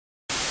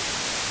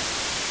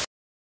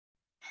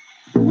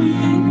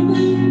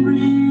Wailing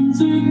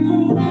rains and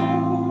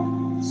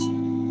pours,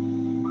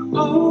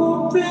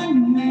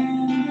 open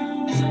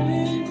windows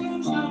and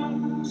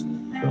closed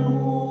doors,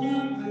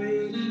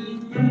 overrated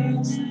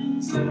lights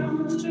and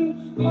sounds to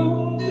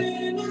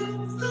open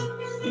up the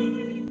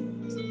night.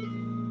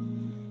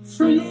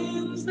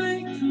 Friends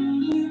they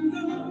come and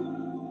go.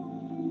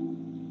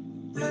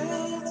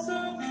 That's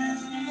okay,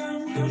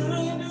 I'm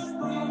kind of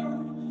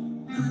bored.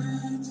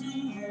 Let's go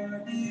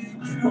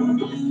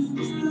hardly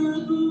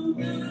jump into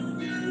the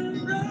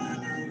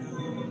rabbit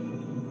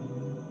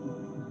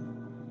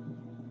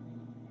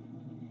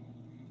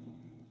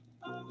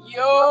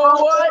Yo,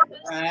 what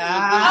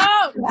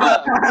up,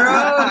 bro?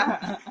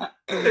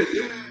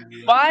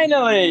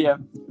 Finally,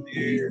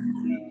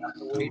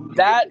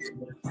 that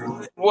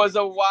was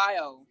a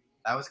while.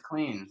 That was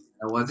clean.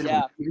 That wasn't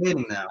Yeah.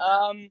 intimidating though.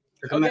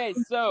 Okay,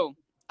 so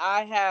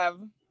I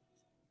have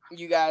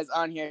you guys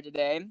on here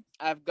today.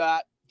 I've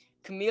got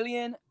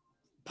Chameleon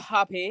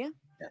Poppy.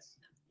 Yes.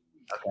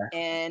 Okay.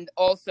 And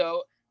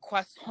also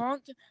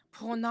Croissant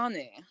pour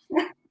nane.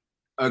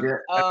 Okay.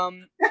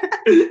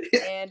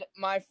 And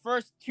my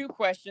first two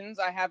questions,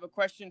 I have a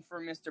question for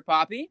Mr.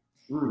 Poppy,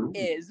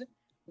 is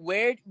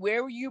where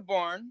were you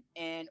born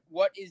and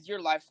what is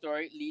your life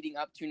story leading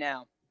up to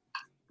now?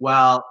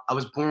 Well, I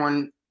was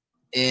born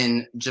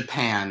in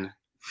Japan.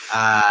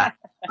 I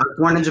was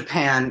born in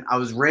Japan. I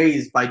was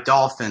raised by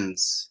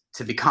dolphins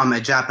to become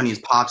a Japanese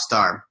pop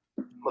star.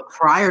 But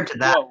prior to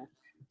that,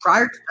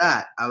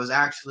 I was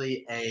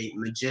actually a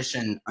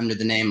magician under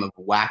the name of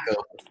Wacko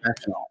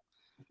Professional.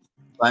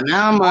 But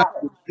now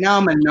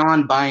I'm a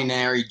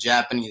non-binary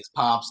Japanese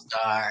pop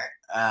star.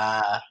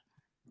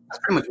 That's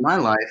pretty much my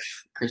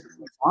life.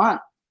 Christian Croissant.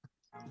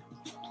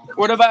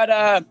 What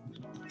about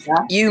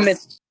you,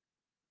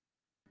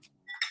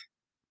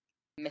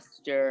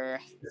 Mr.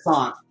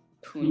 Croissant.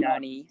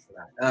 Punani?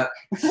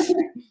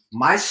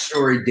 My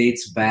story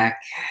dates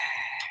back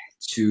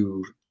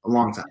to a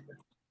long time.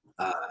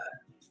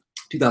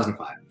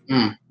 2005.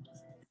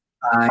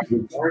 I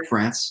was born in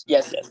France.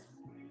 Yes.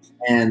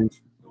 And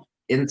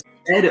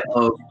instead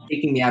of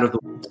taking me out of the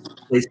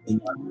place in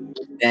a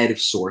bed of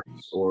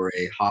sorts or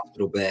a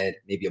hospital bed,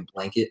 maybe a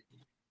blanket,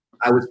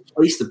 I was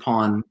placed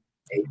upon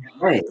a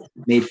tray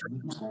made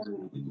from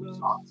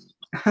sauce.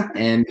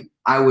 And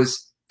I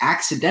was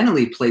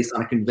accidentally placed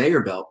on a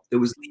conveyor belt that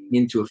was leading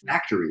into a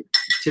factory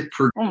to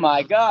Oh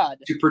my God!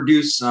 to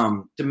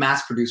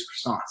mass produce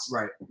croissants.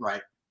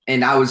 Right.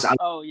 And I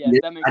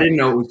that makes I didn't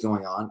know what was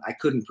going on. I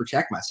couldn't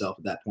protect myself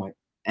at that point.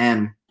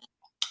 And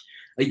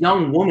a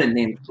young woman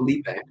named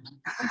Felipe,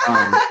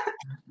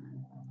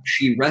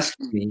 she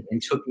rescued me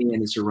and took me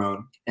into her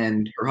own.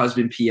 And her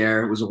husband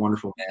Pierre was a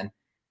wonderful man.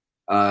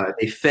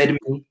 They fed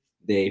me,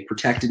 they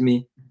protected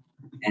me,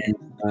 and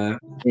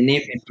they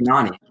named me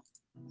Punani.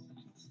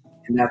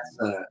 And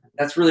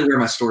that's really where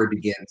my story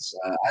begins.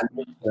 I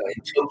lived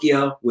in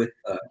Tokyo with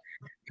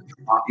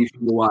Poppy for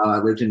a while. I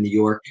lived in New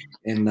York,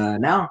 and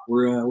now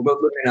we're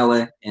both living in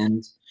LA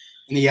and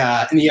in the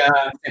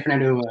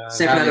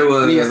San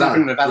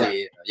Fernando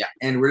Valley. Yeah.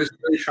 And we're just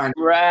really trying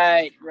to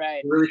Right.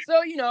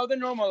 So the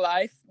normal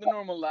life. Yeah.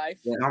 Normal life.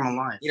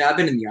 I've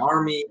been in the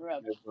army.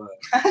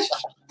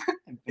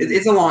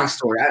 It's a long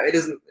story.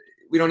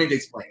 We don't need to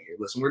explain it.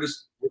 Listen, we're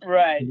just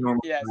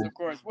normal. Yes, of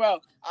course.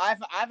 Well,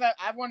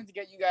 I've wanted to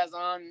get you guys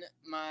on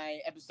my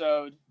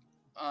episode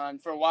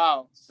for a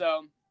while,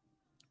 so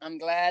I'm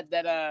glad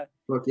that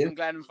I'm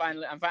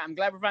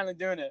glad we're finally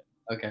doing it.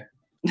 Okay.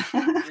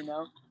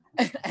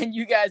 And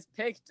you guys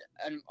picked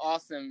an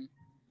awesome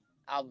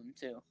album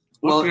too.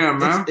 Well,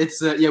 man. It's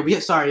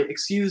sorry.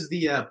 Excuse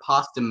the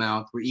pasta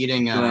mouth. We're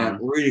eating.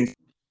 We're eating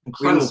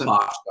incredible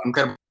pasta.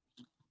 Incredible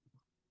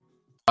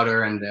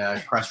butter and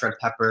crushed red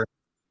pepper,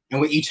 and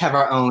we each have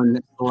our own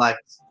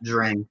select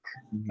drink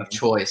of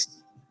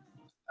choice.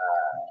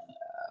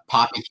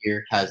 Poppy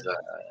here has a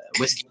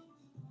whiskey.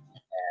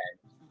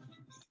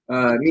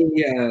 I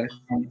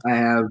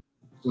have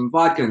some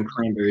vodka and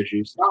cranberry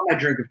juice. Not my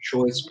drink of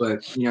choice, but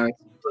it's really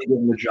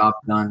getting the job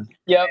done.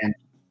 Yep.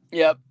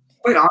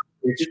 Quite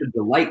honestly, it's just a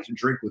delight to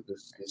drink with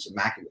this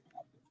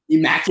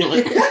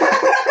immaculate.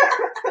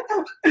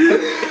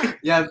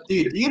 Yeah,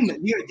 dude. Do you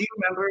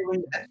remember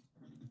when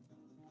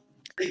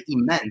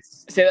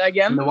Immense? Say that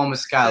again. The one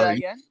with Skylar.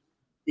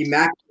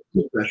 Immaculate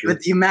peer pressure.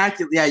 With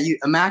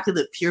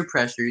immaculate peer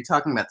pressure. You're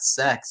talking about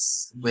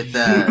sex with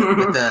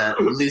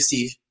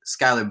Lucy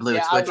Skylar Blue.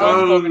 Yeah, I was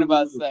talking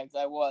about sex.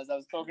 I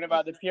was talking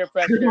about the peer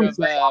pressure of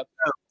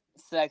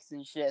sex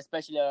and shit,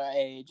 especially at our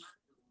age.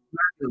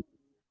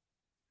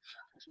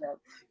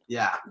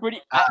 Yeah.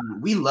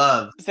 We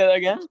love. Say that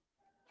again.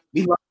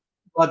 We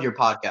love your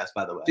podcast,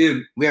 by the way.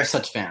 Dude, we are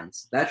such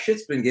fans. That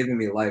shit's been giving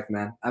me life,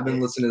 man. I've been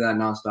listening to that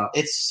nonstop.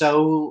 It's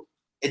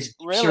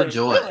pure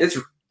joy. Really? It's.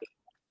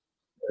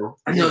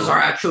 I know,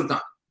 sorry, I choked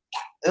on.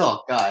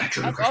 Oh God. That's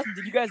awesome.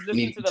 Did you guys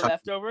listen to The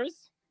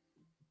Leftovers?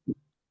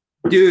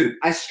 Dude,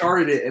 I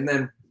started it, and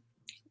then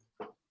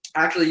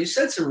actually, you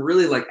said some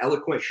really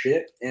eloquent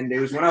shit, and it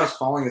was when I was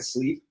falling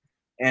asleep,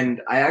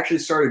 and I actually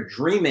started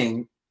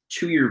dreaming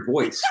to your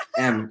voice,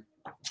 and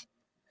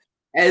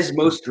as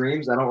most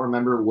dreams, I don't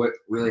remember what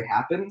really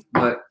happened,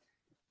 and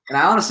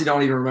I honestly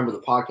don't even remember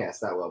the podcast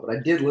that well, but I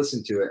did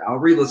listen to it. I'll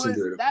re-listen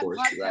to it, of that course.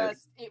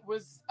 podcast, it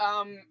was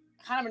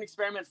kind of an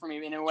experiment for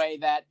me in a way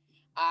that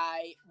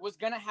I was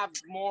gonna have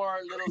more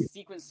little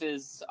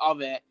sequences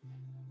of it,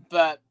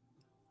 but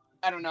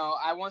I don't know.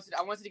 I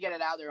wanted to get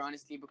it out there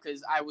honestly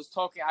because I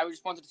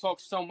just wanted to talk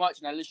so much,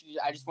 and I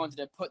just wanted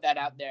to put that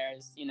out there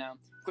as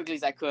quickly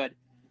as I could.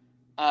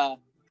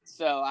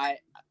 So I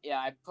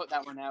put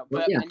that one out.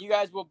 But and you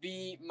guys will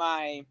be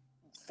my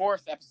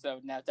 4th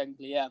episode now,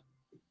 technically. Yeah.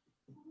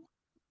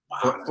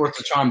 Fourth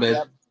of Trombid.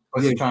 Yep.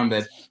 Fourth of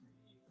Trombid.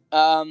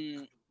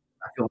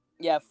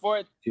 I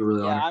fourth. feel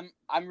really honored.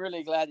 I'm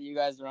really glad that you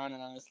guys are on it,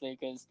 honestly,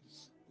 because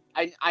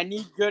I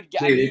need good.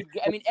 I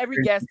mean,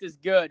 every guest is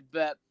good,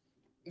 but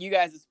you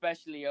guys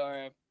especially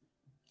are,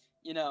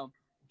 you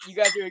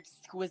guys are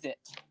exquisite.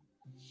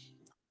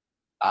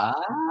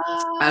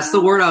 That's the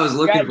word I was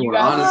looking for,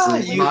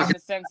 honestly. You in the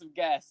sense of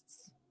guests.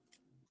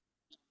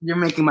 You're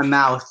making my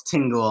mouth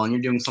tingle, and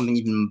you're doing something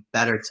even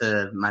better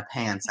to my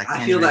pants.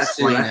 I feel that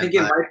too. I think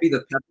it might be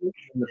the pepper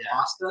and the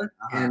pasta,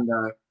 and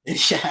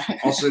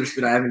also just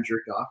that I haven't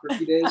jerked off for a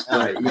few days.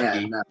 But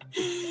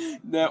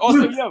no.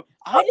 Also,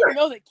 I didn't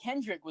know that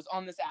Kendrick was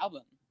on this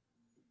album.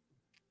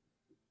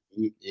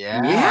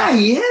 Yeah,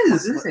 he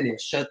is, isn't he?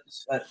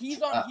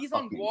 He's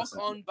on Walk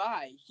On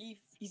By.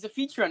 He's a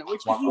feature on it,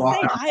 which is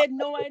insane. I had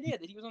no idea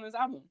that he was on this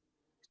album.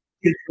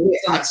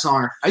 That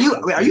song. Are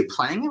you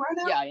playing it right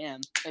now? Yeah, I am.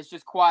 It's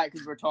just quiet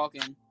because we're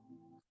talking.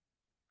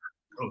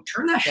 Oh,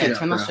 turn that shit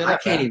up. I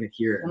can't even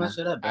hear it. Turn that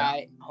shit up, bro. All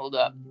right, hold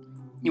up.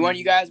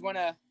 You guys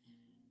wanna?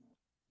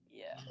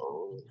 Yeah.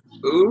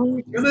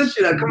 Ooh, turn that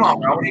shit up. Come on,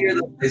 bro. I want to hear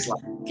the bass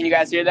line. Can you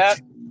guys hear that?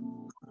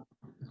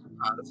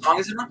 The song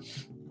is on?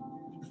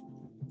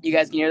 You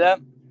guys can hear that?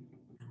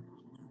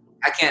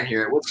 I can't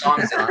hear it. What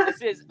song is it on?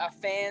 This is A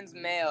Fan's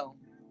Mail.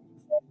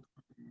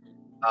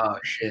 Oh,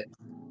 shit.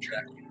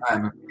 I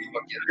have a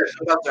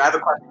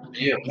question for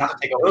you. Not to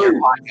take over your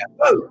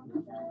podcast.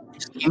 It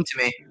just came to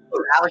me.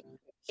 Alex,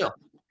 chill.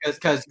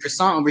 Because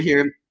Croissant over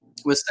here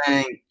was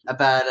saying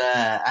about,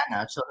 I don't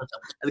know, chill.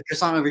 The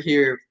Croissant over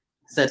here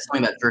said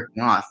something about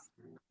jerking off.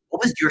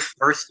 What was your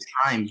first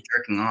time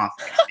jerking off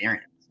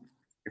experience?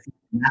 Your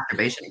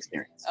masturbation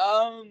experience?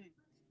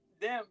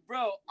 Damn,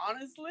 bro,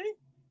 honestly,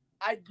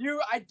 I do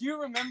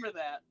remember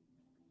that.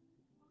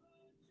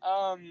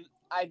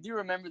 I do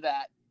remember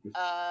that.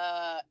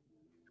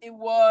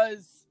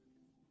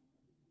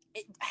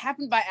 It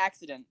happened by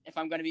accident, if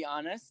I'm going to be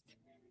honest.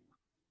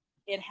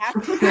 It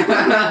happened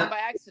by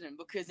accident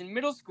because in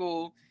middle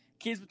school,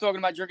 kids were talking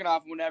about jerking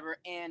off and whatever,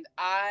 and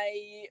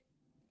I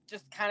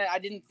just I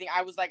didn't think,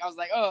 I was like,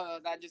 oh,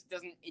 that just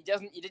it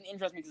didn't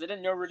interest me because I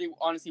didn't know really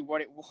honestly what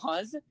it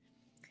was.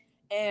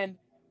 And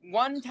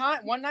one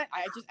night,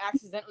 I just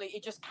accidentally,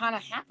 it just kind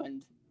of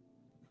happened.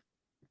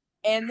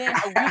 And then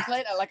a week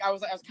later, like I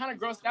was kind of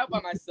grossed out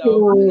by myself.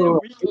 And then a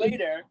week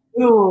later.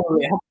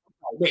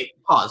 Wait,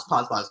 pause.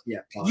 Yeah,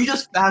 pause. You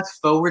just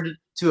fast forwarded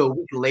to a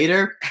week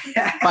later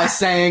by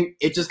saying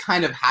it just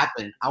kind of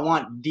happened. I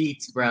want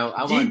deets, bro.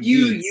 Did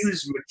you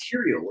use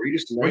material? Were you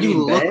just were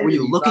you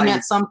looking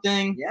at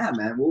something? Yeah,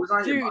 man. What was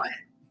on your mind?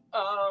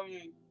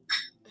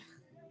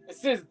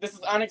 This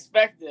is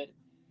unexpected.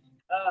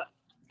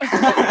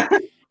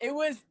 It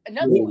was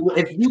nothing.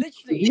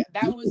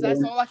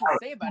 That's all I can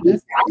say about it.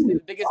 That's actually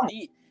the biggest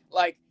deed.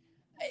 Like,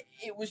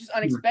 it was just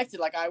unexpected.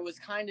 Like, I was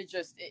kind of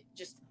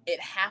it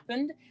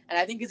happened, and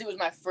I think because it was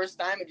my first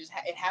time,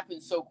 it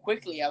happened so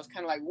quickly. I was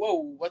kind of like,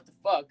 whoa, what the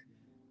fuck?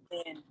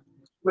 And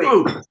wait,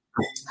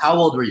 how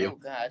old were you? Oh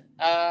God,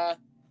 I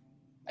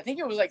think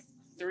it was like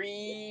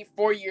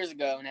 4 years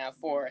ago now.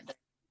 4. I think.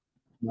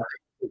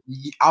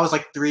 I was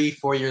like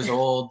 3-4 years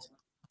old.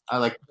 I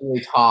like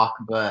really talk,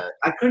 but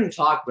I couldn't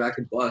talk, but I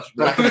could bust.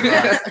 I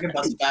could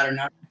bust bad or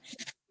not.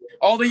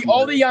 All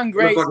the young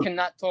greats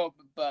cannot talk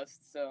but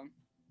bust. So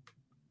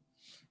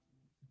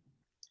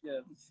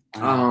yeah.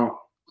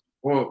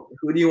 Well,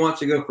 who do you want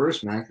to go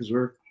first, man? Because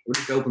we're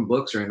just open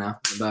books right now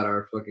about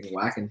our fucking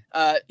whacking.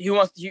 Who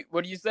wants to?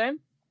 What are you saying?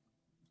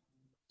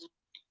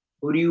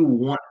 Who do you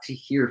want to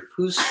hear?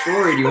 Whose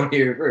story do you want to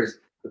hear first?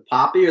 The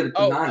Poppy or the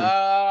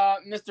Panani?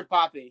 Mr.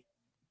 Poppy.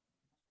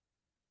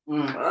 All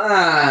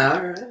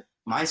right.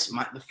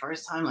 The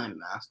first time I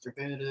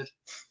masturbated,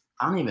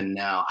 I don't even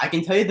know. I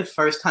can tell you the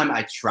first time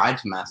I tried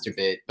to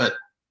masturbate, but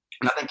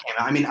nothing came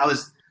out. I mean, I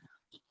was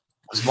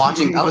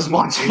watching. You know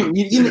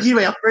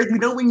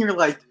when you're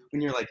like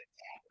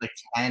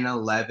 10,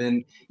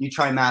 11, you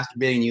try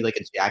masturbating and you like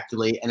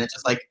ejaculate, and it's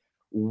just like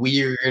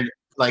weird,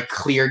 like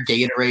clear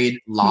Gatorade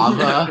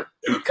lava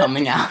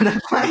coming out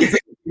of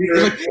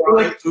it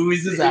like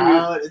oozes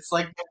out. It's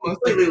like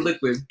completely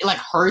liquid. It like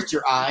hurts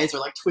your eyes or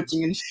like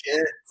twitching and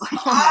shit.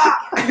 It's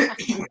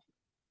like,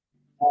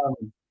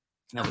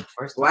 no, but the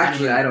first time. Well,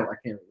 actually, I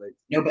can't relate.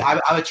 No, but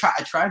I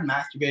tried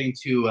masturbating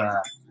to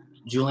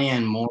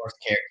Julianne Moore's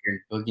character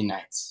in Boogie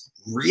Nights.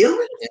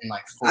 Really? In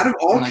like out of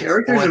all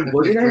characters in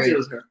Boogie Nights, it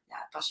was her. Yeah,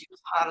 I thought she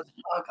was hot as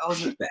fuck. I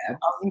wasn't bad. I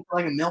was into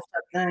like a MILF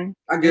type thing.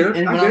 I get it.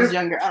 And when I was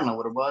younger, I don't know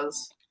what it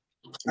was.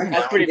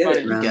 That's pretty get funny.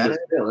 it, man. Get it?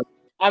 Yeah,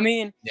 I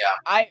mean,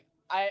 Yeah.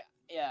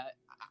 yeah.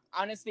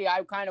 Honestly,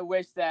 I kind of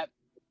wish that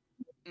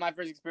my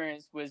first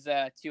experience was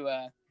to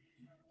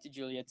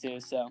Julia too.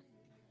 So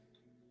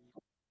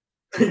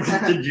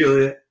to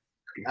Julia.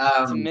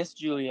 to Miss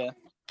Julia.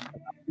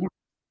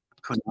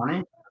 Punani?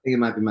 I think it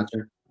might be my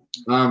turn.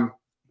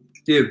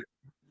 Dude,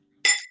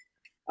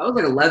 I was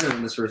like 11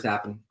 when this first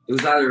happened. It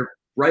was either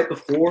right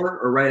before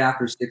or right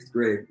after 6th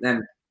grade.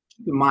 And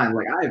keep in mind,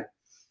 like, I've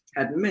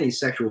had many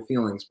sexual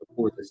feelings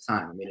before this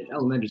time. I mean, in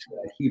elementary school,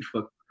 I had huge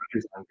fucking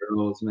crushes on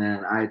girls,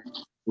 man. I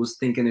was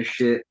thinking of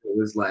shit. It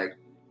was like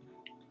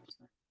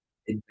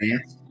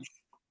advanced.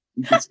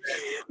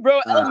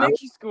 Bro,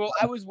 elementary school,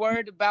 I was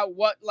worried about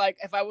what, like,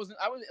 if I wasn't,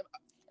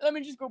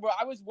 elementary school, bro,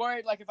 I was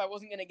worried, like, if I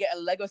wasn't going to get a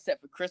Lego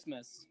set for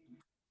Christmas.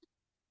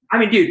 I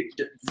mean, dude,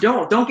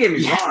 don't get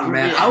me wrong,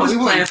 man. Yeah, I was we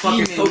were playing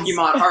fucking demons.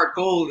 Pokemon Heart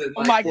Gold. And,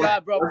 Oh like, my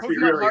God, bro, let's be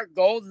Pokemon real. Heart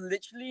Gold,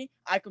 literally,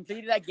 I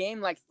completed that game,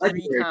 like, 3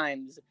 Legendary.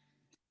 times.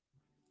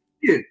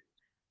 Dude,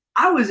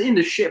 I was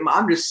into shit.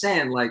 I'm just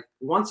saying, like,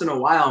 once in a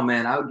while,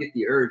 man, I would get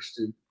the urge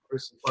to for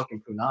some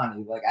fucking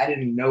punani. Like, I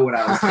didn't know what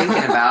I was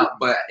thinking about,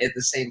 but at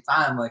the same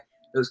time, like,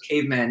 those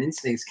caveman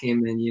instincts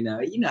came in, you know how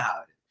it is.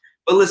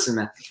 But listen,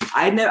 man,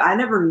 I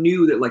never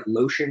knew that, like,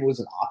 lotion was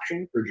an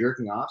option for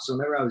jerking off. So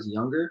whenever I was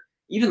younger,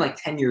 even like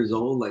 10 years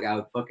old, like, I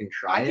would fucking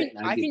try it.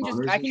 And I can and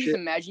just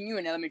imagine you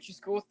in elementary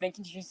school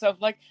thinking to yourself,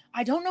 like,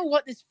 I don't know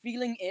what this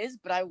feeling is,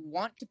 but I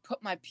want to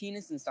put my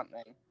penis in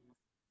something.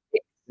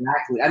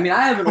 Exactly. I mean,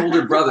 I have an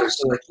older brother,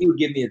 so like he would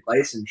give me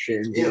advice and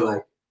shit, and be Ew.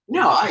 like,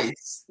 "No, I'm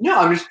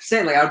just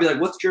saying." Like, I'd be like,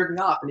 "What's jerking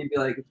off?" And he'd be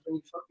like, "It's when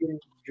you fucking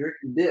jerk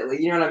your dick." Like,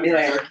 you know what I mean?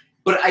 Like,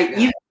 but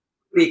even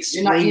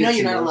explain You're it not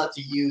to me. allowed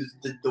to use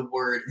the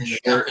word in the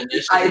Sure.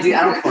 definition. I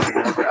don't fucking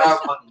know.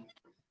 But,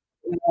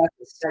 you know what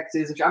sex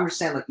is. I'm just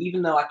saying, like,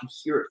 even though I can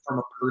hear it from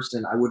a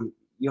person, I wouldn't.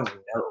 You don't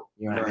know.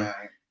 You know what I mean?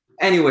 Right.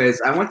 Anyways,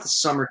 I went to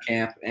summer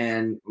camp,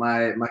 and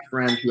my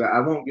friend, who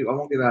I won't give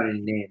out any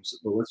names,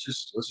 but let's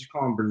just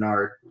call him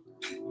Bernard.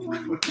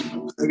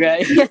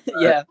 Okay.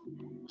 Yeah.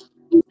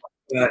 He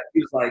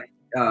was like,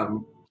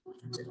 yo,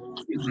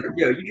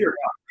 you jerk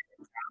off.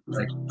 I was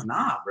like,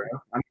 nah, bro.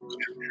 I mean,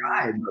 I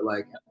tried, but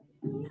like,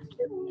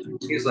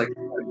 he was like,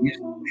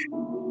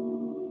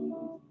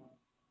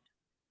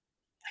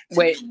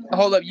 Wait,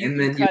 hold up. You And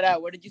then cut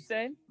out. What did you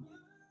say?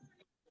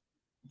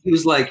 he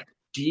was like,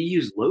 do you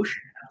use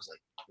lotion? And I was like,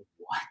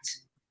 what?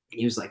 And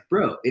he was like,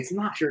 bro, it's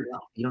not jerking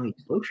off. You don't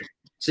use lotion.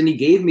 So then he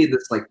gave me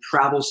this like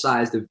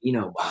travel-sized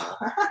Aveeno bottle,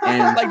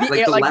 and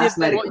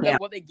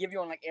what they give you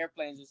on like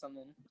airplanes or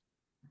something.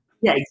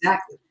 Yeah,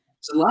 exactly.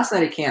 So the last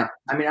night at camp,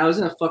 I mean, I was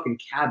in a fucking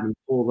cabin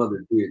full of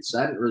other dudes,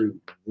 so I didn't really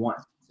want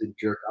to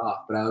jerk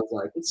off. But I was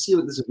like, let's see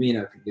what this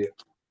Aveeno can do.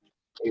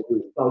 It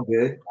felt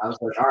good. I was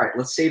like, all right,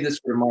 let's save this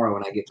for tomorrow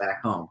when I get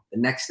back home. The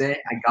next day,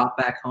 I got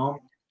back home.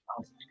 I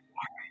was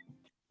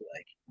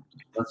like,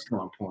 let's go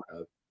on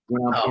Pornhub.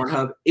 Went on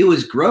Pornhub. It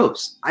was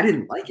gross. I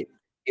didn't like it.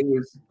 It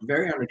was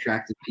very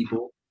unattractive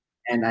people,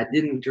 and I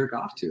didn't jerk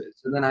off to it.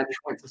 So then I just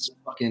went to some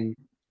fucking.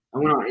 I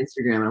went on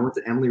Instagram and I went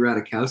to Emily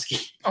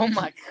Ratajkowski. Oh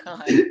my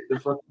God. The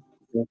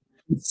fucking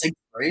 6th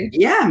grade?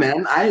 Yeah,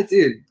 man. I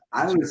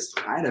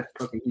had a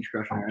fucking huge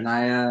crush on her, and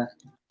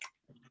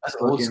That's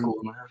old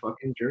school, man.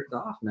 fucking jerked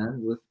off,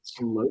 man, with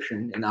some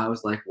lotion, and I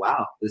was like,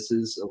 wow, this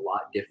is a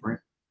lot different.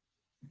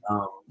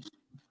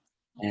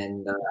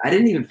 And I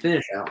didn't even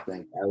finish. I don't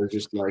think I was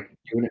just like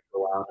doing it for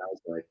a while, and I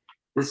was like,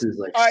 this is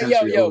like. All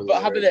right, yo, but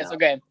how about this? Now.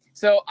 Okay,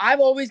 so I've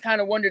always kind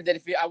of wondered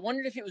if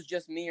it was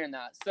just me or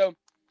not. So,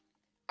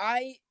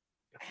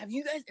 have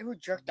you guys ever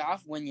jerked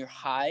off when you're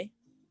high?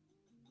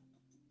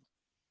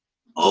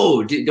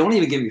 Oh, dude, don't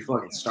even get me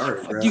fucking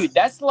started, bro. Dude,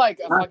 that's like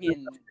a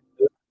fucking.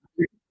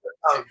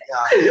 Oh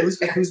God,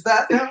 who's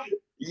that now?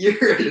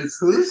 Yours.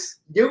 Who's?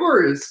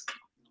 Yours.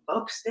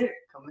 Upstairs.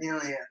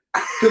 Chameleon.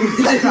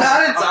 The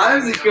amount of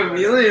times the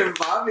Chameleon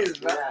Bobby's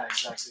back. Yeah,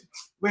 exactly.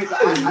 Wait,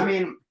 I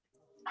mean,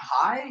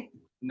 high?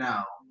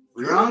 No.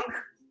 Drunk?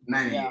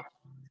 Many. Yeah.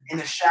 In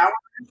the shower?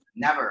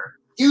 Never.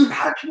 Dude,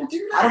 how do you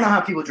do that? I don't know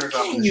how people jerk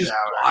off in the use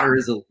shower. water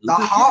as a The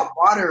hot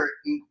water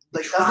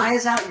like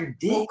dries out your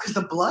dick. Well, because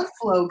the blood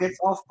flow gets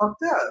all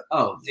fucked up.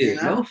 Oh, dude, You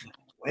know? no fucking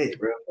way,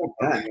 bro. Fuck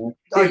that,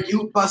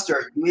 man. Buster,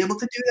 are you able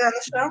to do that in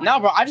the shower? No,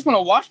 bro. I just want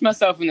to wash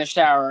myself in the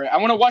shower. I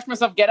want to watch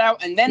myself get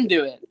out and then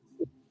do it.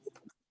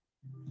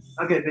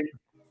 Okay,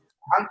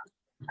 but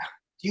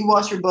do you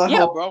wash your butthole?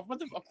 Yeah, bro.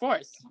 Of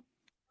course.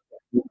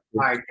 All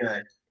right,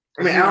 good.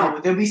 I mean,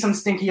 there'll be some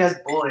stinky ass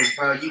boys,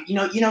 bro. You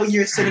know,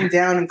 you're sitting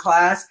down in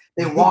class.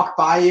 They walk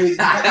by you. You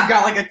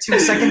got like a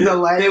 2-second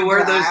delay. They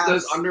wear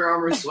those Under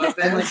Armour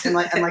sweatpants and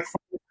like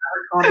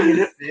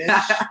fish.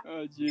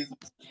 Oh Jesus.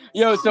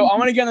 Yo, so I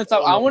want to get on the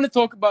top. I want to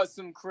talk about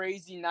some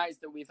crazy nights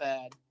that we've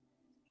had.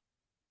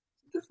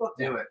 Do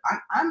it.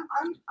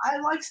 I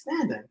like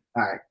standing.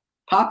 All right.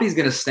 Poppy's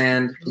gonna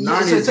stand.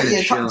 Yeah,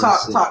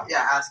 talk.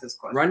 Yeah, ask this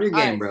question. Run your game,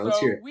 Alright, bro. Let's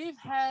hear it. We've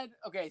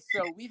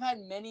had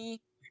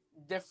many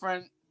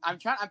different. I'm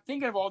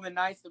thinking of all the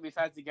nights that we've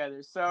had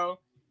together. So,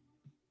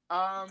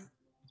 And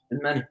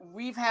many.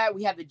 we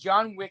had the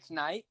John Wick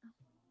night.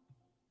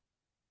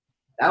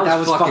 That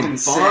was fucking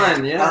fun.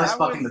 sick. Yeah, That was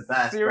fucking the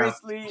best,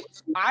 seriously,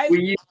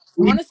 We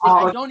honestly,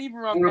 all I don't even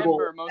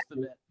remember most of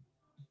it.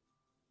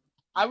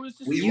 I was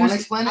just You want to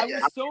explain it?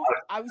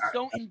 I was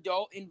so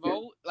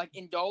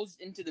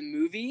indulged into the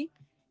movie.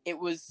 It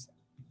was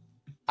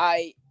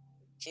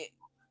it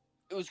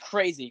was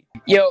crazy.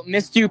 Yo,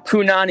 Mr.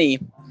 Punani,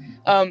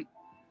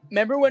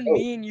 remember when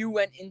me and you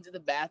went into the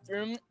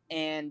bathroom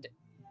and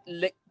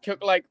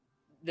took like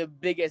the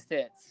biggest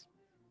hits?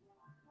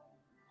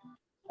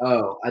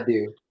 Oh, I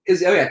do.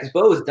 Because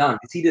Bo was done.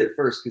 Because he did it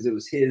first. Because it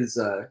was his,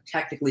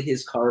 technically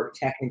his car,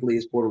 technically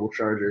his portable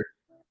charger.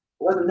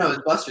 It wasn't, no, it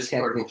was Buster's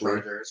portable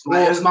charger. It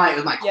was my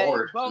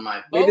cord. It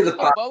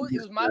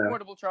was my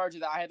portable charger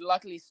that I had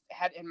luckily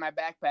had in my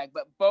backpack.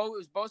 But it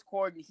was Bo's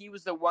cord, and he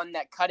was the one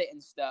that cut it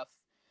and stuff.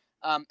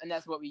 And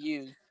that's what we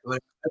used. I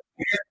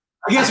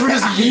guess we're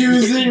just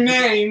using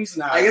names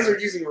now. I guess we're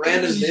using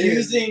random names.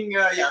 Using,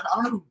 I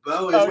don't know who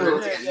Bo is.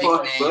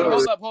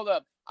 Hold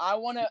up. I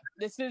wanna.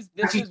 This is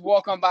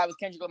Walk On By with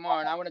Kendrick Lamar,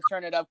 and I want to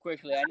turn it up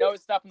quickly. I know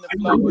it's stopping the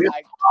flow, but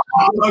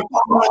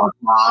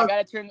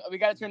we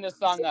gotta turn this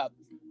song up.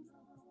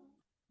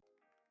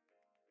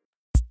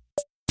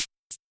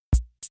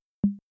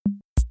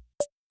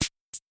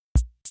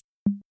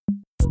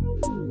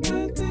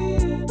 At the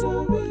end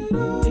of it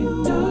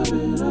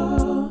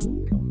all,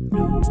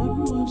 no one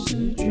wants to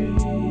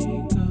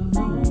drink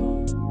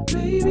alone.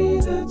 Baby,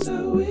 that's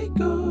how it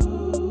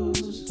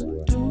goes.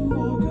 Don't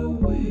walk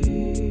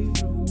away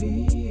from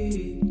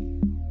me.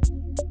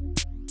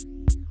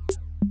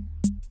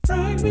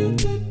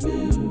 Fragmented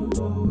memories,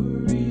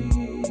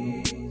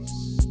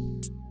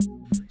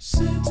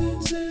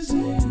 sentences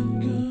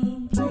incomplete.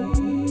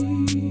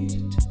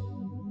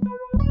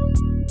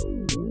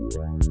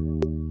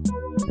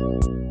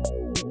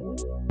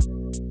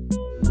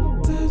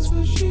 That's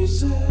what she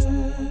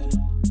said.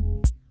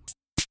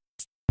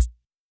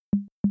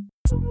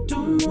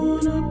 Don't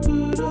wanna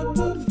put up a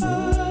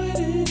fight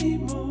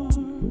anymore.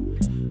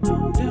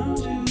 I'm down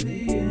to the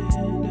end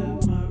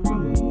of my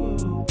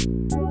rope,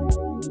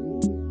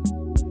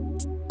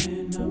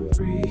 and I'm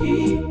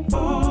free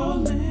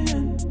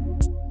falling.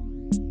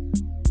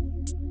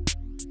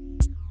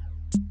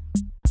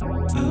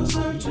 I'll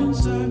search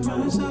inside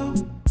myself.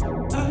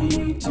 I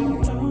need to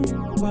know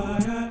why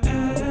I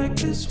act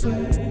this way.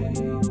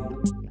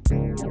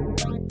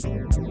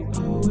 A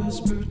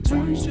whisper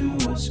turns to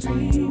a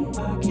scream. I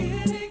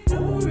can't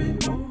ignore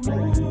it no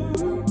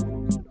more.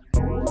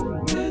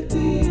 At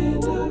the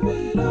end of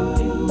it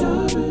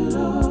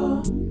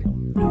all,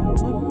 no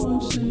one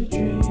wants to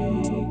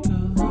drink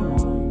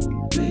alone.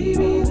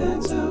 Baby,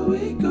 that's how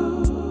it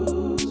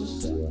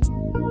goes.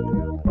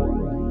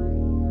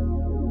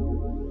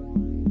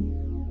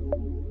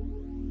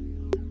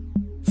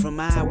 From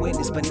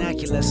eyewitness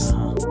binoculars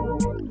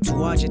to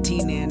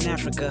Argentina and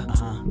Africa,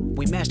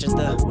 we mastered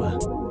the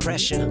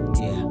pressure,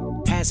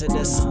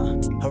 hazardous,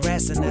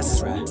 harassing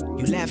us.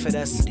 You laugh at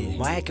us,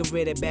 while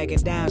accurate at bagging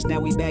dimes, now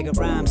we bagging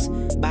rhymes.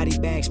 Body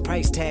bags,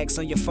 price tags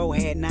on your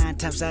forehead, 9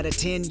 times out of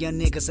 10. Young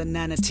niggas are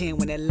 9 or 10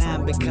 when that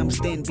line becomes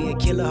thin. Be a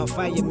killer or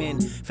fireman,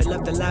 fill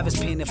up the lava's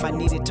pen if I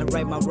needed to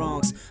right my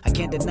wrongs. I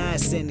can't deny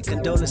sin,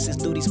 condolences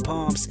through these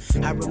palms.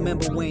 I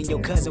remember when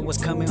your cousin was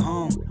coming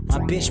home. My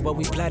bitch, but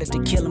we plotted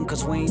to kill him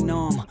cause we ain't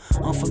know him.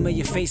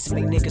 Unfamiliar faces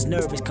make niggas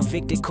nervous.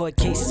 Convicted court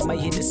cases might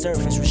hit the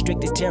surface.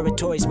 Restricted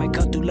territories might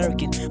come through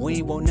lurking. We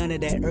ain't want none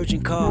of that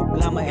urgent call.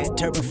 Llama had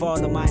turban for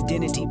all of my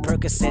identity.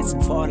 Percocets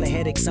for all the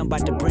headaches I'm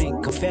about to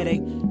bring. Confetti,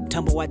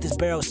 tumble out this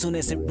barrel soon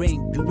as it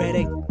ring. You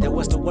ready? That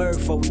was the word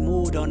before we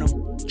moved on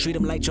them. Treat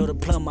him like Joe the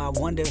plumber. I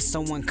wonder if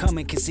someone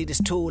coming can see this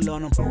tool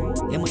on him.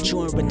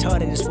 Immature and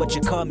retarded is what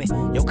you call me.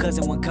 Your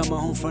cousin wasn't coming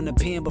home from the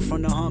pen but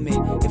from the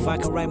homie. If I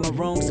could right my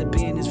wrongs, it'd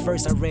be in this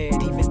verse I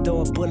read. Even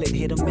though a bullet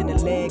hit him in the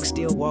leg,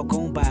 still walk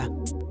on by.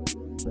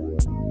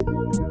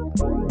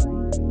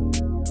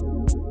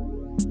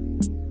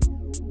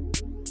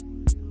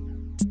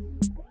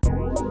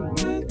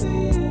 At the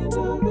end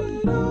of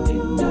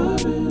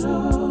it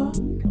all,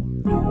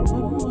 no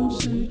one wants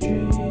to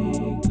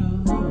drink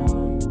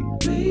alone.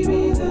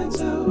 Baby, that's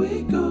how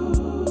it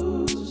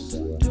goes.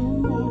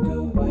 Don't walk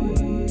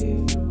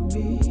away from me.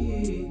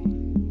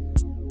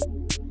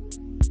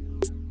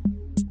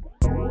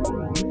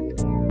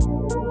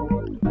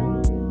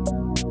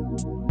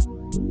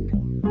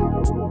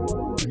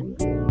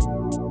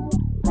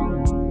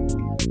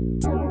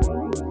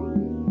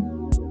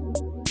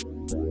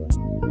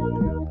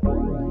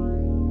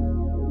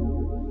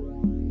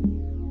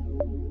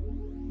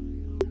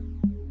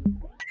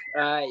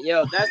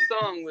 Yo, that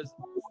song was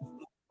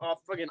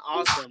freaking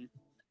awesome.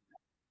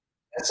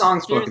 That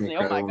song's fucking Seriously,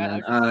 incredible, oh my god,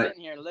 man. I was just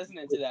sitting here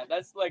listening to that.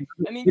 That's like,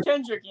 I mean,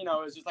 Kendrick,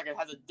 is just like, it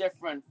has a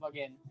different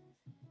fucking.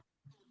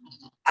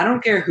 I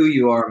don't care who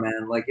you are,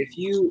 man. Like, if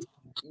you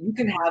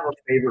can have a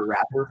favorite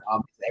rapper.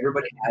 Obviously,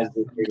 everybody has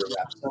their favorite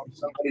rapper.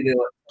 Somebody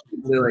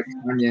they like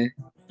Kanye.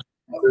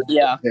 Others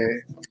Yeah.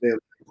 they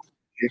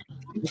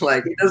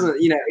like it doesn't.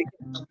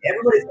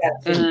 Everybody's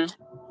got. Mm-hmm.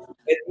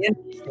 At the end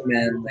of the day,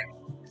 man, like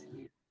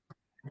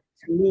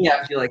to me,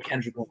 I feel like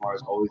Kendrick Lamar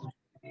is always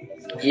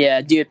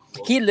Yeah, dude.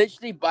 He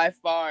literally by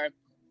far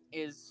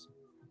is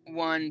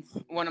one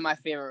of my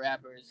favorite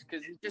rappers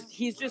because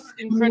he's just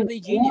incredibly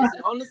genius,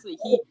 and honestly,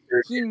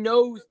 he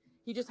knows,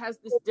 he just has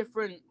this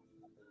different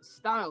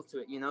style to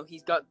it. You know,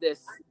 he's got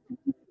this.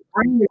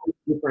 Kanye is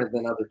different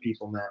than other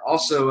people, man.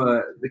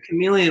 Also, the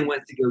Chameleon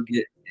went to go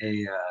get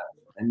a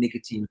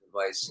nicotine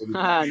device. So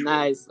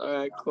Nice. All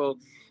right, cool.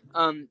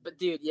 But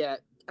dude, yeah,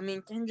 I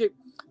mean Kendrick,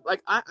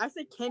 like I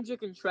say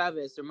Kendrick and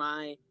Travis are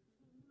my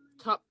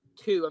top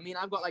two. I mean,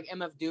 I've got like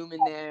MF Doom in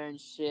there and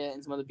shit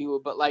and some other people,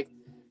 but like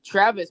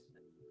Travis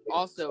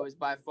also is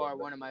by far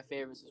one of my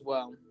favorites as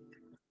well.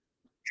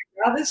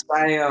 Travis,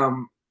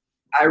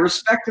 I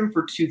respect him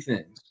for two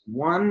things.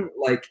 One,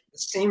 like the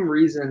same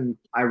reason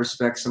I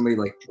respect somebody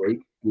like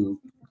Drake, who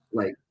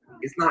like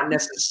it's not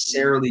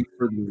necessarily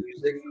for the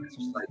music. It's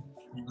just like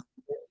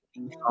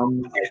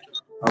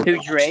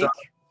Who, Drake?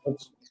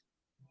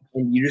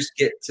 And you just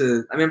get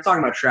to. I mean, I'm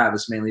talking about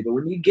Travis mainly, but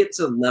when you get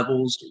to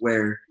levels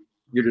where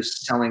you're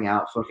just selling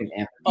out fucking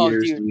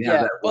amphitheaters, and you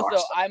have that rock Also,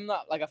 star. I'm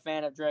not like a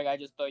fan of Drake. I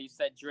just thought you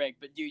said Drake,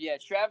 but dude, yeah,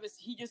 Travis.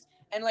 He just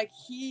and like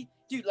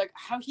like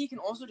how he can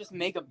also just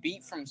make a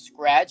beat from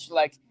scratch,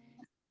 like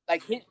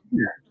hit.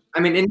 Yeah. I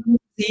mean, and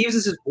he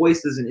uses his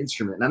voice as an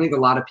instrument. And I think a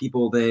lot of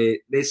people they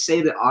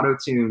say that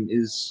auto-tune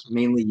is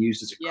mainly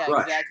used as a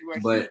crutch, exactly.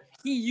 Where but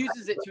he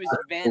uses it to his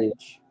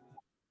advantage.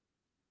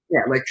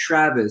 Yeah, like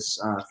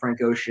Travis,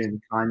 Frank Ocean,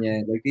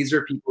 Kanye, like these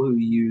are people who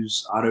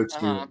use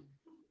auto-tune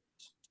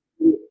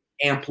to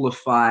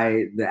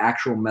amplify the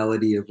actual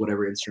melody of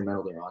whatever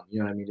instrumental they're on. You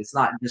know what I mean? It's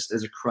not just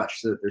as a crutch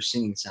so that their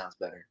singing sounds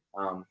better.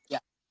 Yeah.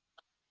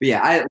 But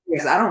yeah, I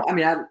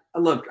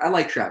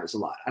like Travis a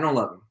lot. I don't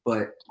love him,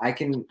 but I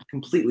can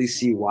completely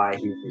see why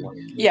he was the one.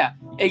 Yeah,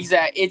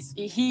 exactly.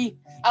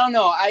 I don't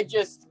know.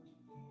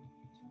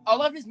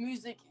 All of his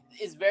music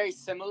is very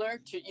similar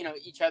to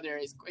each other.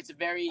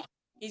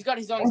 He's got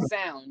his own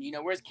sound,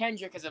 whereas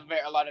Kendrick has a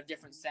lot of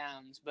different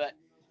sounds, but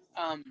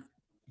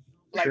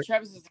like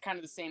Travis is kind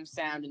of the same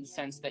sound in the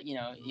sense that he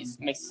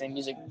makes the same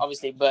music,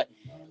 obviously, but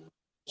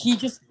he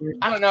just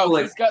I don't know.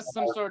 He's got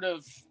some sort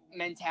of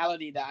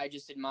mentality that I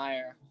just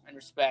admire and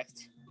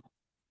respect.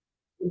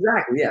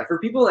 Exactly, yeah. For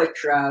people like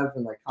Trav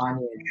and like Kanye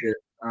and shit,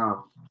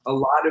 a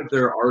lot of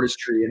their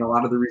artistry and a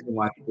lot of the reason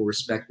why people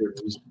respect their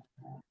music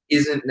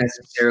isn't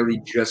necessarily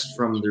just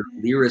from their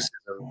lyricism.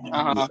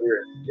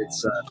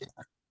 It's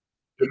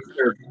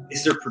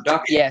their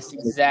production. Yes,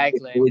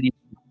 exactly.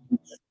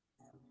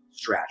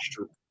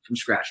 From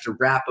scratch to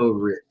rap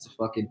over it, to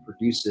fucking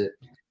produce it,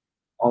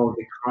 all of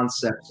the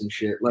concepts and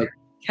shit. Like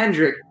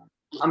Kendrick,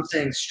 I'm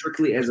saying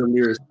strictly as a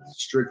lyricist,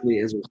 strictly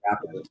as a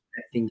rapper,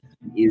 I think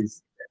he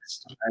is the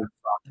best. I've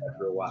thought that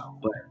for a while,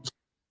 but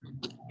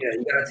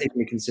you gotta take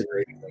into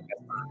consideration. Like,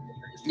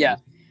 yeah,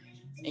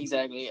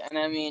 exactly. And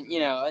I mean,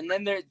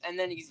 and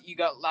then you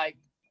got like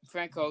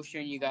Frank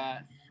Ocean, you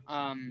got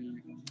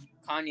Kanye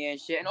and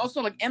shit, and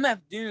also like MF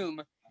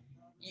Doom.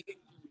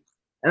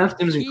 MF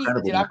Doom's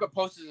incredible. Dude, I've got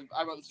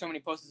so many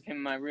posters of him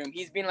in my room.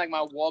 He's been like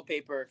my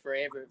wallpaper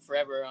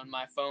forever on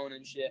my phone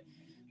and shit.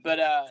 But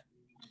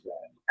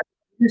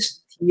he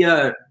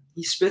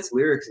spits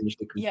lyrics in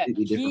just a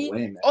completely different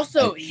way, man.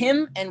 Also,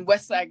 him and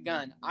Westside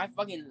Gunn. I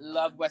fucking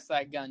love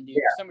Westside Gunn, dude,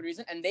 for some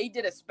reason. And they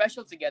did a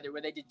special together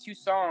where they did two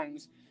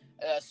songs,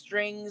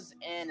 Strings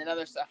and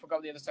another. I forgot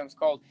what the other song's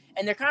called.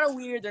 And they're kind of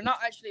weird. They're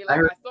not actually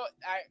like I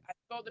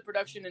thought the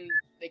production and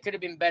they could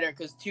have been better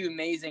because two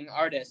amazing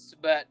artists,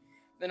 but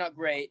they're not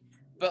great.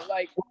 But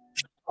like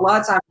a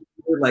lot of times,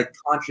 like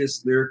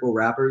conscious lyrical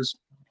rappers,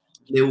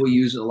 they will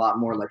use a lot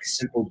more like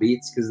simple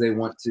beats because they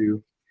want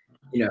to.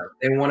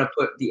 They want to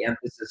put the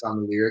emphasis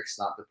on the lyrics,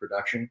 not the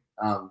production.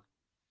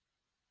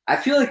 I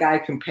feel like I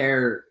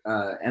compare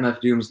MF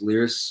Doom's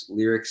lyrics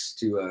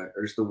to, or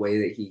just the way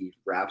that he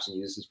raps and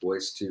uses his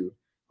voice to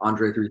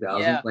Andre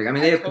 3000. Yeah, like, I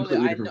mean, they have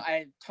completely different.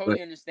 I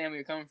totally understand where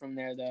you're coming from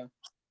there, though.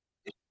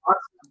 It's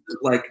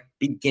like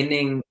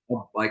beginning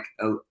of like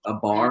a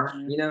bar,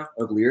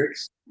 of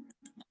lyrics,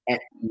 and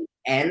the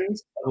end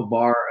of a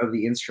bar of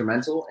the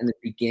instrumental, and the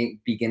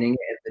beginning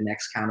at the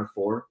next count of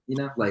four.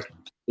 Like.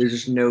 There's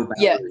just no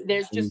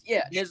boundaries.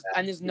 Yeah,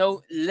 there's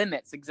no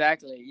limits.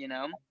 Exactly,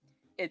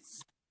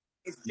 it's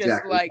just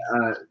exactly. like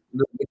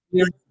the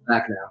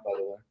back now. By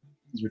the way,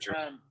 he's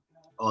returned.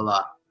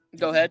 Hola.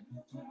 Go ahead.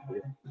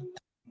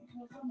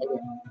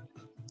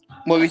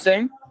 What were you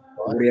saying?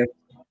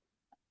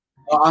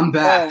 Oh, I'm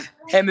back. Oh,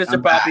 hey,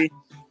 Mr. Poppy.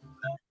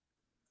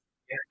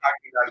 You're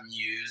talking about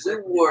music.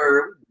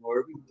 We're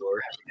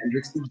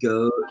Hendrix the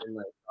GOAT and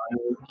like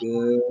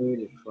good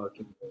and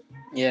fucking.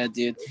 Yeah,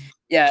 dude.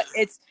 Yeah,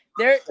 it's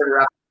there.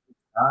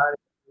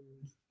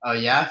 Oh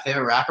yeah,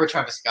 favorite rapper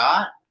Travis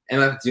Scott.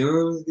 MF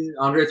Doom,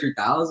 Andre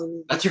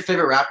 3000. That's your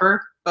favorite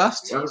rapper,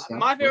 Bust?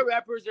 My favorite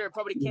rappers are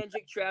probably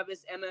Kendrick,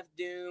 Travis, MF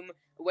Doom,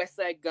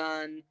 Westside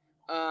Gunn.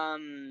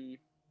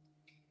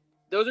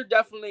 Those are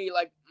definitely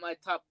like my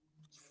top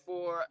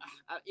four.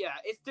 Yeah,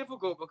 it's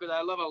difficult because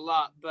I love a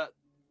lot, but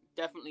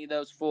definitely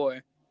those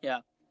four. Yeah.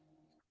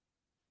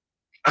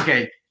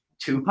 Okay,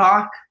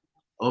 Tupac.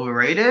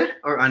 Overrated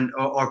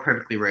or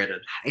perfectly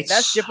rated?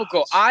 That's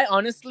difficult. I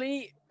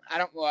honestly, I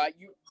don't. Well,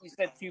 you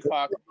said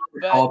Tupac,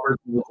 but All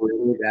personal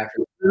related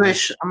after.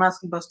 I'm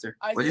asking Buster.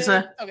 What'd you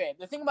say? Okay,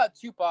 the thing about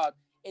Tupac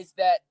is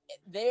that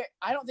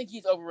I don't think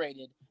he's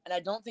overrated, and I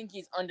don't think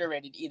he's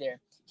underrated either.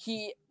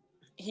 He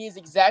is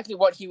exactly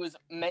what he was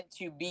meant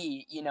to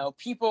be. You know,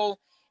 people.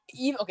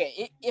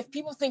 If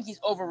people think he's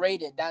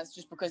overrated, that's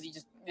just because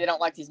they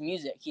don't like his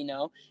music. You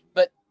know,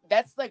 but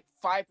that's like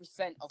 5%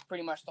 of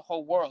pretty much the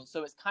whole world.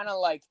 So it's kind of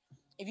like,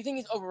 if you think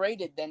he's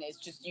overrated, then it's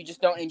just you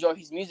just don't enjoy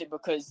his music,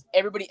 because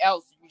everybody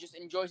else just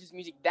enjoys his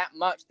music that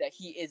much that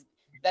he is.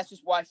 That's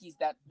just why he's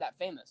that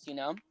famous, you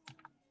know.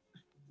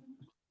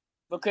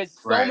 Because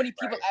so many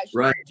people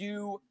actually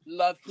do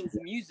love his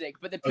music,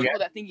 but the people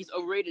that think he's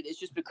overrated is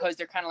just because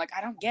they're kind of like,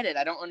 I don't get it,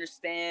 I don't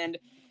understand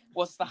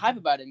what's the hype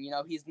about him. You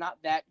know, he's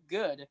not that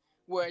good.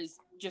 Whereas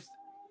just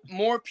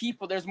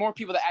there's more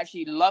people that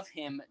actually love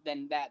him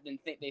than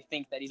they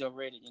think that he's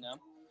overrated. You know.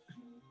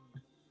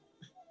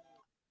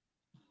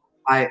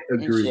 I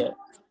agree.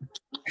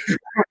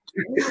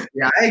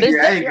 Yeah, I agree.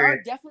 There are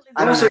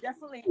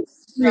definitely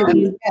some. Like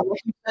you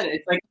said,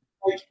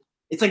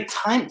 it's like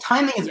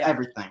timing is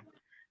everything.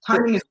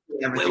 Timing is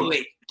everything.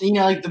 Wait. You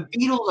know, like the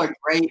Beatles are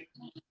great,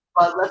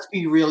 but let's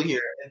be real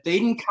here. If they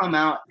didn't come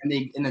out in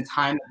the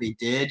time that they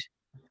did,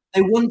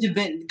 they wouldn't have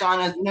been gone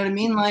as, you know what I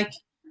mean? Like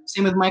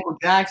same with Michael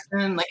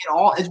Jackson. Like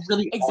it's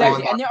really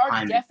exactly. And there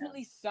are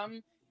definitely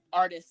some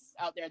artists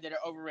out there that are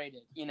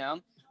overrated. You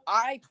know,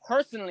 I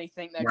personally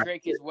think that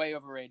Drake is way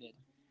overrated.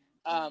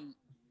 I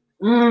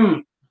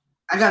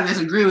gotta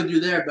disagree with you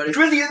there, buddy.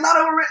 Drizzy is not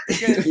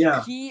overrated.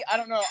 Yeah. I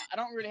don't know. I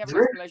don't really have an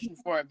explanation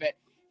for it, but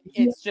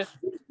it's just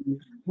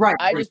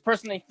I just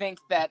personally think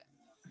that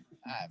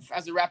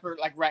as a rapper,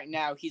 like right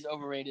now, he's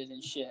overrated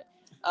and shit.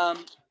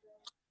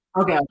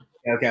 Okay.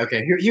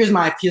 Here's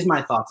my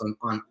thoughts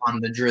on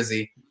the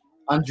Drizzy,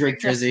 on Drake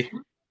Drizzy.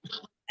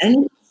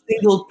 Any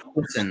single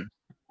person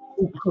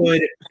who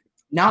could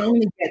not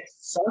only get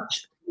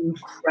such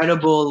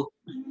incredible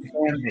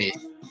fan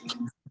base.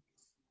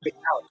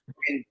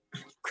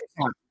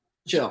 Croissant,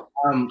 chill.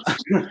 I'm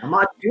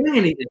not doing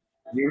anything.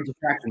 You're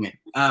distracting me.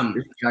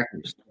 You're distracting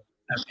me.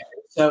 Okay.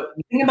 So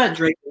the thing about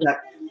Drake is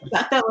that the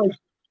fact that like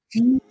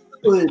he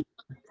could,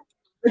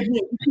 like,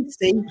 you could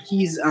say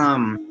he's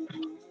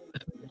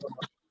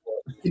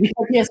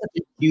because he has such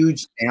a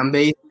huge fan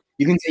base,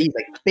 you can say he's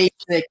like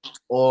basic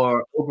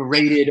or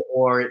overrated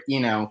or, you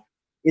know,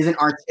 isn't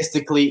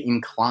artistically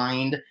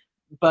inclined.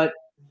 But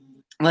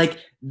like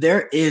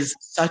there is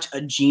such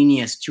a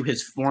genius to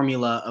his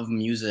formula of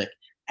music.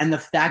 And the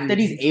fact that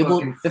he's able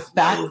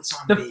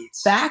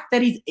that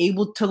he's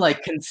able to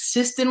like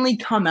consistently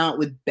come out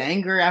with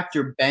banger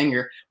after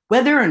banger,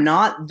 whether or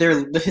not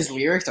his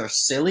lyrics are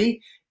silly,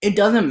 it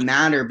doesn't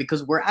matter,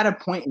 because we're at a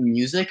point in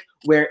music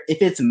where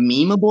if it's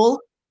memeable,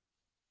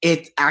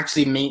 it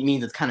actually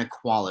means it's kind of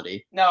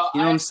quality. No,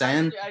 you know what I'm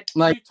saying?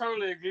 I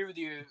totally agree with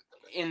you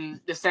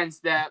in the sense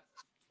that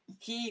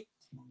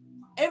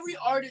every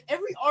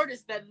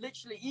artist that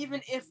literally,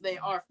 even if they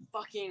are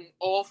fucking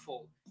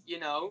awful, you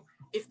know,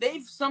 if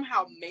they've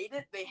somehow made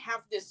it, they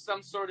have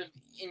some sort of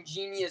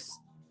ingenious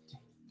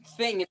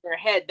thing in their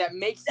head that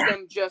makes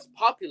them just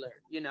popular,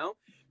 you know?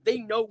 They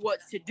know what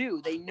to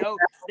do. They know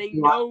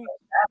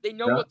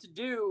what to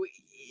do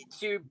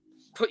to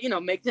put, you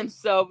know, make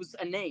themselves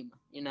a name,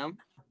 you know?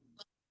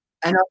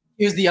 And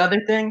here's the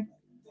other thing.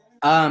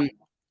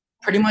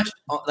 Pretty much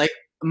like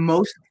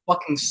most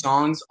fucking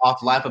songs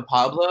off Life of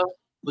Pablo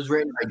was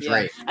written by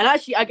Drake. And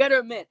actually, I gotta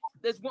admit,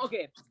 the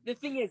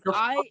thing is,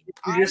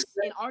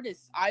 in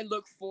artists, I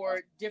look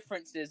for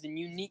differences and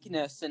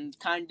uniqueness and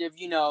kind of,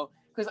 you know,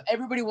 because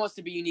everybody wants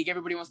to be unique,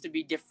 everybody wants to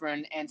be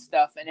different and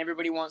stuff, and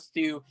everybody wants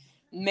to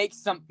make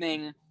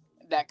something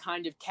that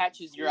kind of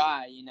catches your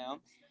eye, you know?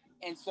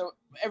 And so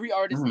every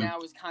artist now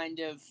is kind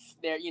of,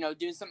 they're, you know,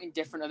 doing something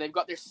different, or they've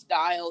got their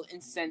style in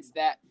sense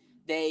that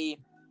they're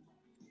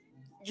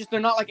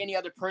not like any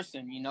other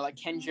person, you know, like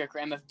Kendrick or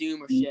MF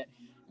Doom or shit.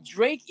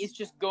 Drake is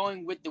just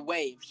going with the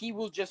wave. He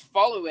will just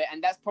follow it,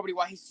 and that's probably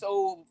why he's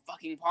so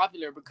fucking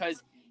popular,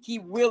 because he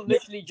will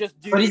literally just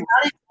do. But he's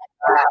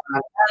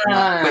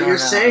not. But you're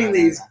saying that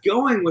he's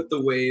going with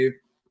the wave,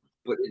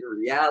 but in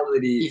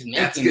reality, he's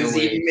making the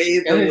wave. He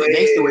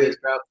makes the waves,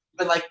 bro.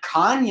 But like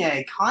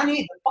Kanye,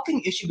 the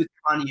fucking issue with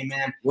Kanye,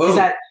 man, is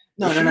that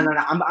no.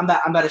 I'm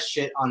about to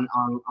shit on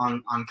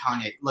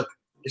Kanye. Look,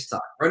 just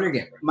talk. Run your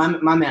game, bro.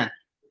 My man,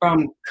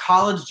 from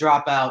College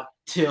Dropout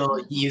till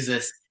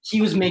Yeezus, he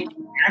was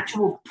making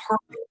actual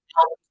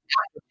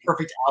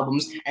perfect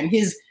albums, and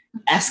his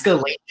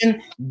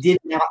escalation did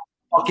not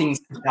fucking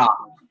stop.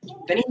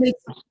 Then he makes,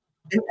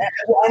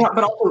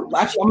 but also,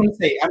 actually, I'm gonna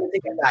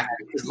take that back,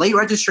 because Late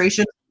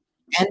Registration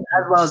and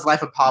as well as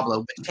Life of Pablo,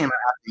 which came out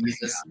after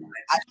Yeezus.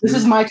 This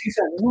is my 2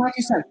 cents. This is my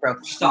 2 cents, bro.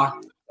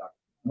 Stop.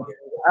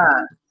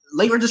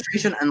 Late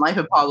Registration and Life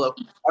of Pablo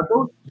are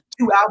both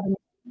 2 albums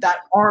that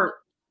are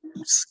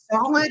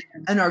solid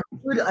and are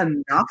good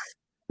enough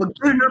but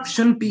good enough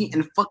shouldn't be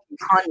in fucking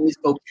Kanye's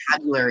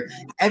vocabulary.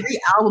 Every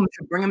album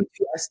should bring him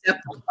to a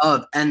step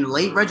above, and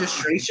Late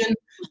Registration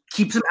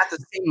keeps him at the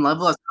same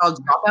level as College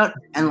Dropout,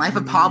 and Life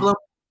of Pablo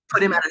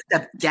put him at a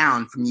step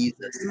down from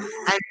Jesus.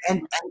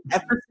 And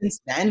ever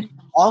since then,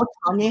 all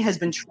Kanye has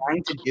been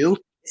trying to do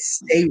is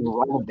stay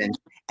relevant,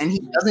 and he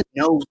doesn't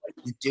know what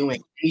he's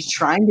doing. He's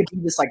trying to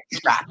be this like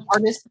trap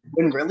artist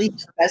when really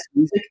the best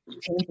music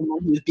came from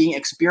when he was being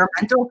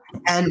experimental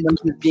and when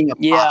he was being a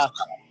pop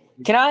star.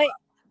 Can I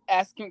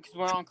ask him, because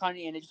we're on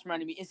Kanye and it just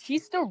reminded me, is he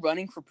still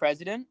running for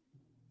president?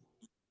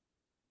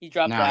 He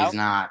dropped out? No, he's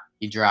not.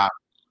 He dropped.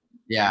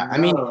 Yeah, No. I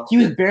mean, he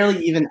was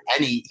barely even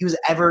he was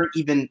ever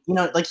even,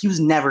 like he was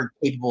never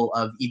capable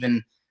of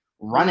even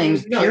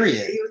running,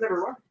 period. He was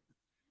never running.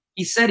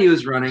 He said he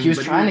was running. He was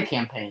but trying to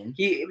campaign.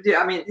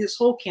 His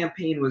whole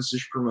campaign was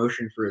just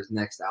promotion for his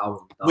next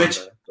album. Which,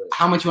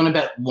 how much you want to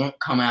bet won't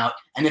come out?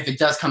 And if it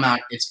does come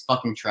out, it's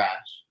fucking trash.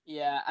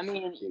 Yeah, I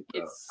mean,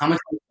 it's How much?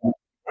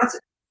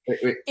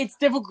 it's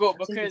difficult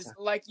because,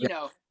 like,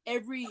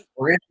 every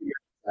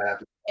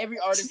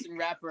artist and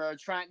rapper are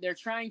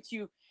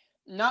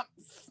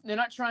they're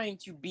not trying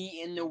to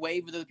be in the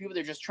wave with other people.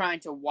 They're just trying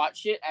to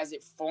watch it as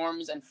it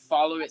forms and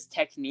follow its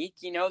technique.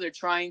 They're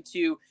trying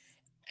to,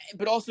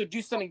 but also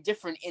do something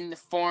different in the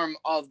form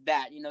of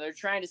that. They're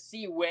trying to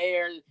see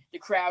where the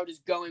crowd is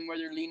going, where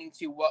they're leaning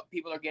to, what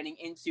people are getting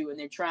into, and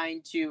they're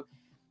trying to,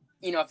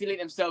 affiliate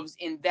themselves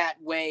in that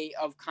way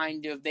of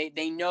kind of,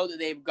 they know that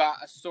they've got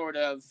a sort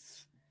of,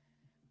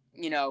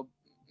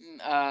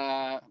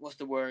 what's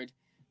the word?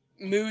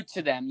 Mood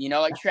to them.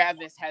 Like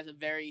Travis has a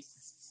very,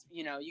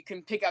 you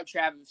can pick out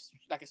Travis,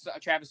 like a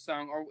Travis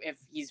song, or if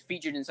he's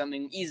featured in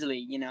something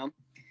easily,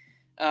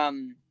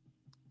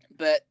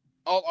 but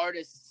all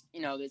artists,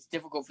 it's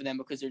difficult for them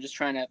because they're just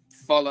trying to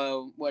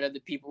follow what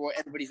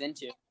everybody's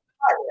into.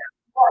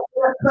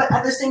 But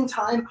at the same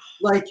time,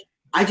 like,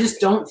 I just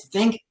don't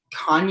think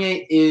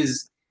Kanye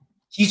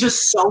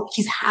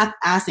he's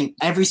half-assing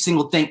every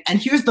single thing. And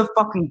here's the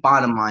fucking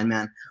bottom line,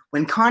 man.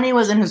 When Kanye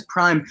was in his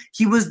prime,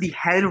 he was the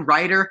head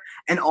writer,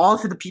 and all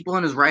of the people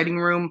in his writing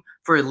room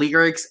for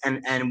lyrics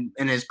and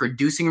in his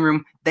producing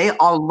room, they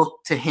all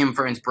looked to him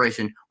for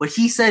inspiration. What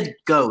he said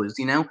goes,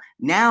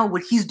 Now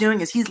what he's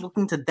doing is he's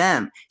looking to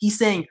them. He's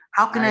saying,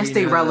 how can I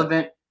stay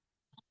relevant?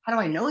 How do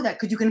I know that?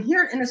 Because you can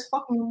hear it in his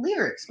fucking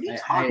lyrics. What are you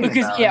talking about?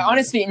 Because, yeah,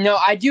 honestly, no,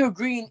 I do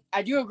agree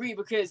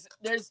because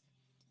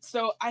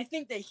so I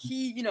think that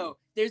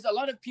there's a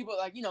lot of people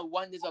like,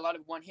 there's a lot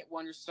of one-hit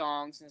wonder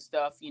songs and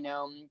stuff, there's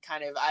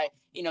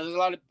a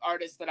lot of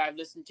artists that I've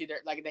listened to,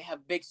 they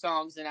have big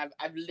songs and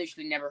I've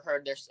literally never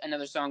heard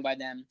another song by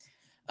them.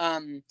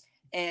 And,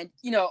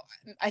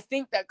 I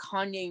think that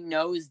Kanye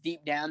knows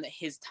deep down that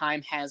his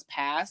time has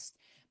passed,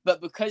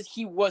 but because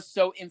he was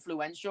so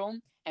influential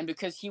and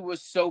because he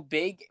was so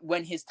big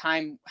when his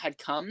time had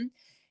come,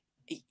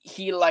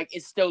 he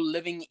is still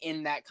living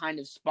in that kind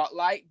of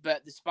spotlight,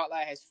 but the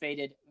spotlight has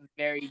faded.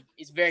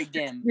 It's very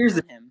dim. Here's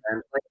the thing,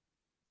 man.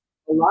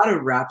 A lot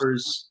of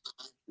rappers,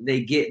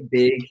 they get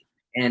big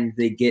and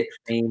they get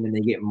fame and they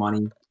get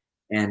money,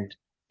 and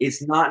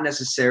it's not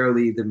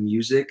necessarily the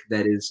music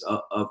that is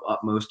of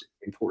utmost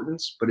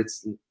importance, but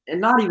and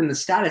not even the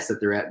status that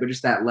they're at, but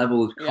just that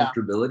level of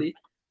comfortability.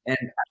 And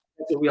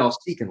that's what we all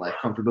seek in life,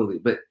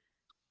 comfortability. But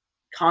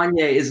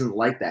Kanye isn't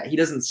like that. He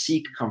doesn't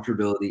seek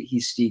comfortability. He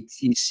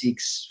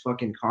seeks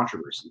fucking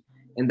controversy.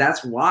 And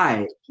that's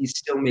why he's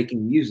still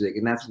making music.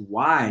 And that's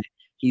why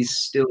he's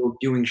still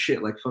doing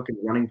shit like fucking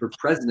running for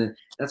president.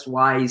 That's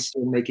why he's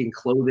still making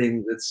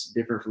clothing that's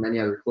different from any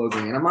other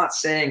clothing. And I'm not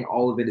saying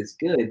all of it is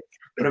good,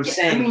 but I'm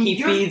saying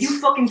he feeds. You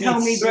fucking tell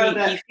me, bro,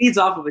 that he feeds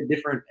off of a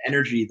different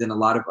energy than a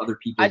lot of other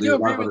people I do a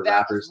agree lot of with other that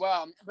rappers. as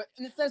well. But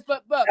in the sense,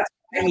 but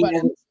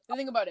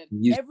think about it.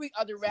 Every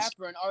other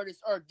rapper and artist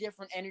are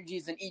different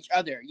energies than each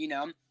other.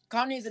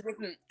 Kanye's a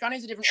different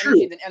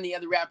energy than any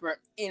other rapper.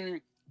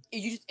 And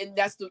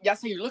that's how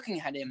you're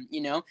looking at him.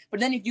 But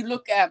then if you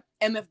look at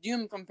MF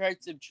Doom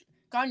compared to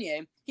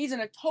Kanye, he's in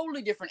a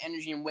totally different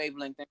energy and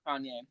wavelength than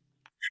Kanye.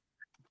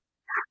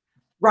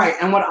 Right,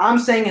 and what I'm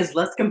saying is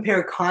let's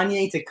compare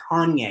Kanye to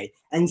Kanye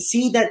and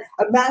see that.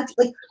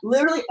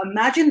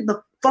 Imagine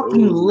the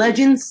fucking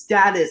legend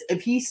status.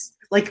 If he's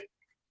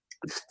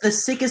the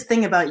sickest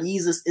thing about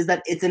Yeezus is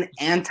that it's an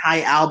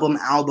anti-album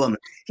album.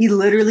 He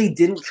literally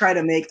didn't try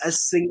to make a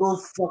single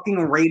fucking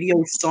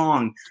radio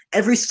song.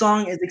 Every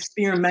song is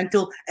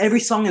experimental. Every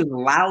song is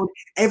loud.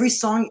 Every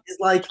song is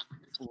like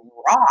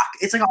rock.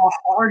 It's like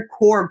a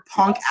hardcore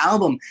punk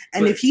album.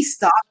 And if he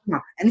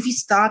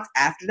stopped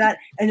after that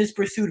and just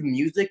pursued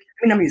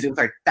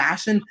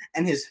fashion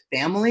and his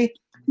family,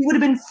 he would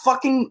have been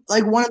fucking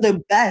one of the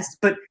best.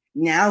 But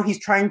now he's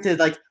trying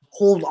to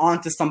hold on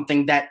to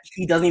something that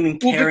he doesn't even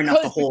care enough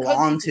to hold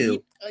on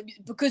to.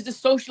 Because the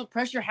social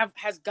pressure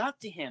has got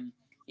to him.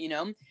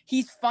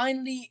 He's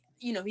finally,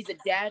 he's a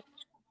dad.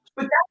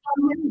 But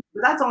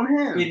that's on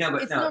him.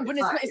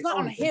 It's not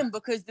on him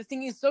because the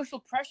thing is, social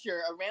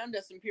pressure around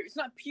us, it's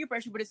not peer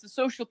pressure, but it's the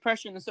social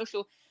pressure and the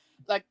social,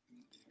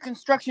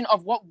 construction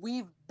of what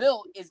we've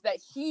built is that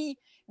he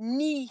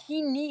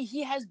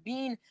has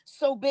been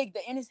so big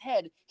that in his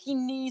head he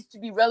needs to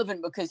be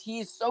relevant because he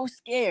is so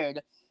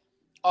scared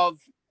of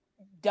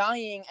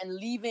dying and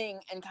leaving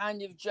and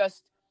kind of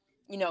just,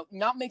 you know,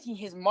 not making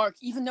his mark,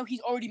 even though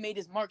he's already made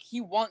his mark. He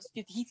wants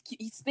to,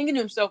 he's thinking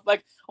to himself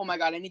like, oh my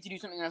God, I need to do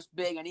something else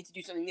big. I need to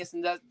do something this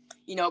and that,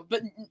 you know,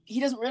 but he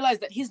doesn't realize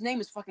that his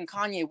name is fucking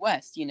Kanye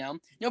West, you know?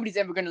 Nobody's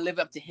ever going to live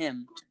up to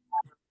him.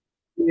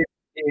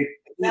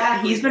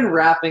 Yeah, he's been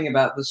rapping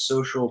about the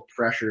social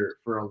pressure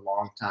for a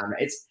long time.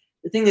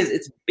 The thing is,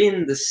 it's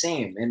been the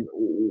same. And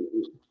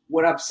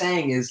what I'm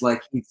saying is,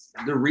 like,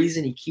 the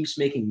reason he keeps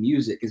making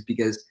music is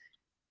because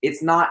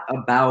it's not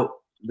about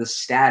the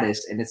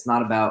status, and it's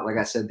not about, like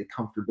I said, the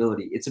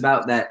comfortability. It's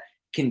about that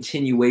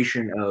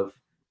continuation of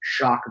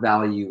shock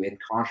value and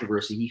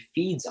controversy. He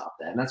feeds off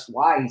that, and that's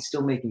why he's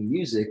still making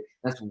music.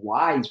 That's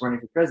why he's running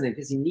for president,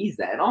 because he needs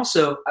that. And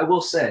also, I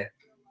will say,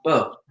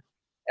 Bo,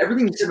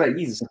 everything you said about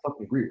Yeezus, I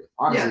fucking agree with.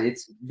 Honestly,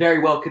 It's very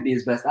well could be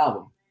his best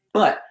album.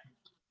 But,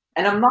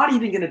 and I'm not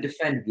even going to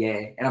defend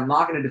Ye, and I'm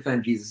not going to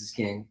defend Jesus is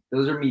King.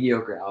 Those are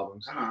mediocre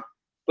albums.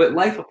 But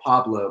Life of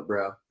Pablo,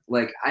 bro,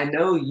 like, I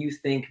know you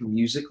think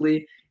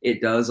musically it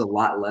does a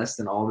lot less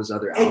than all of his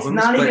other albums. It's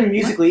not even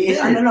musically.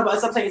 No,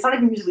 but I'm saying it's not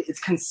even musically.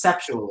 It's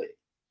conceptually.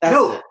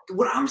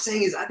 What I'm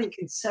saying is I think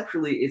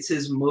conceptually it's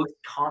his most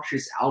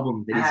conscious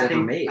album that he's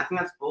ever made. I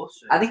think that's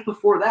bullshit. I think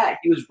before that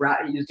he was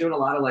doing a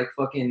lot of like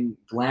fucking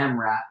glam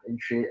rap and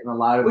shit, and a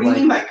lot of What do you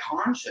mean by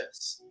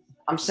conscious?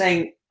 I'm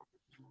saying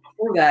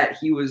before that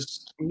he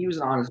was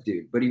an honest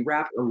dude, but he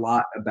rapped a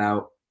lot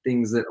about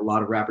things that a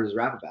lot of rappers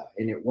rap about,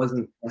 and it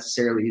wasn't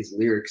necessarily his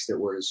lyrics that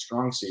were his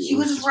strong suit. He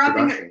was just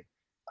rapping.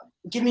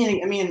 You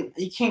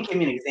can't give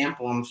me an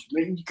example.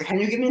 Can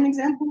you give me an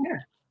example? Yeah.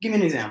 Give me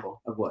an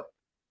example of what?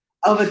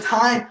 Of a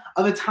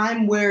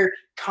time where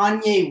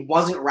Kanye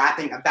wasn't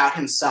rapping about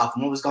himself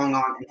and what was going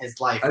on in his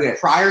life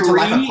prior to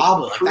Life of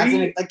Pablo.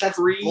 That's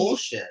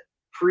bullshit.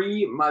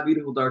 Pre My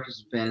Beautiful Dark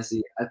Twisted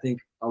Fantasy, I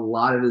think a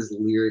lot of his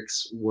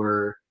lyrics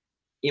were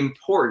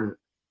important,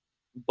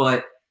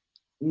 but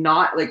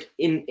not like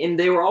in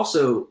they were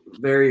also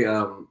very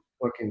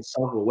fucking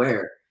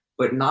self-aware,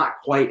 but not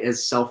quite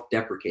as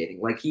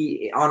self-deprecating. Like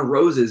he on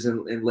Roses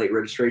in Late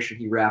Registration,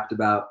 he rapped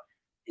about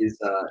his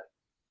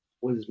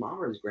was his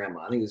mom or his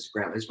grandma? I think it was his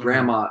grandma. His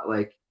grandma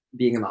like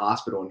being in the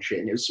hospital and shit.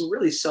 And it was some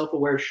really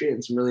self-aware shit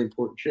and some really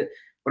important shit.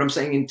 But I'm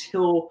saying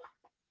until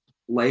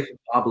Life of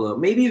Pablo,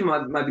 maybe even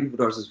My Beautiful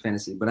Dark Twisted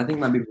Fantasy, but I think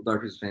My Beautiful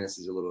Dark Twisted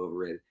Fantasy is a little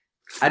overrated.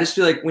 I just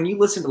feel like when you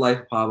listen to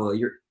Life of Pablo,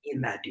 you're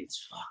in that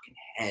dude's fucking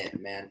head,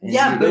 man.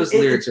 And those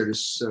lyrics are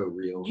just so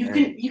real.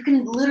 You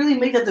can literally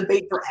make that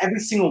debate for every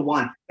single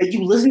one. Like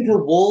you listen to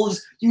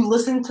Wolves, you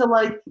listen to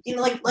like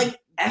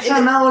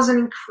FML was an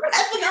incredible.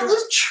 FML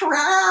was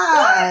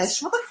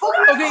trash. What the fuck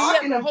are you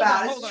talking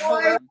about? Hold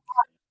on.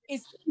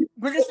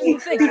 But this is the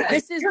thing.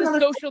 This is the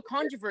social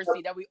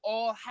controversy that we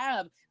all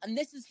have, and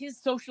this is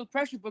his social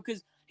pressure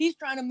because he's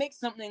trying to make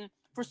something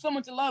for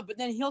someone to love, but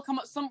then he'll come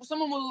up.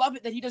 Someone will love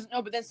it that he doesn't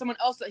know, but then someone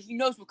else that he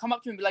knows will come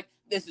up to him and be like,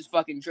 "This is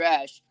fucking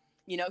trash."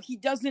 You know, he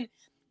doesn't.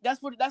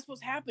 That's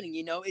what's happening.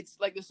 You know, it's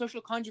like the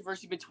social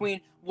controversy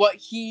between what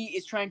he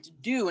is trying to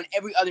do and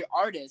every other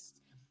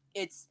artist.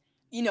 It's,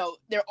 you know,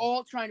 they're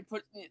all trying to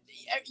put.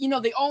 You know,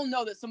 they all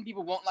know that some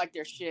people won't like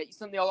their shit.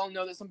 They all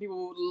know that some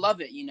people will love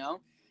it. You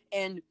know,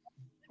 and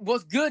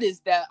what's good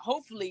is that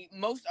hopefully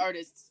most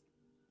artists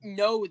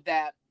know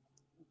that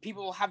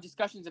people will have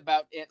discussions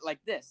about it like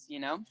this.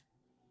 You know.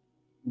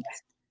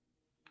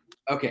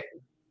 Okay,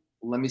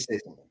 let me say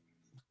something.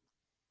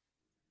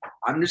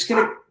 I'm just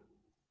gonna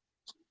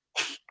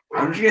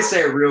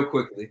say it real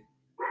quickly.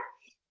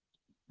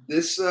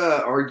 This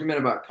argument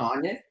about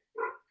Kanye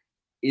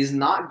is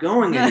not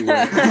going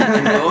anywhere.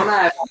 And Bo and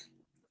I,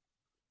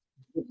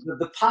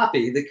 the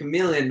Poppy, the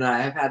Chameleon, and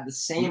I have had the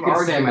same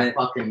argument. Say my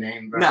fucking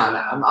name, bro. No,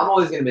 I'm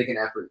always gonna make an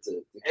effort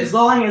to. As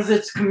long as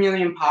it's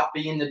Chameleon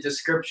Poppy in the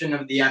description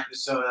of the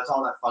episode, that's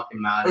all that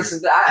fucking matters.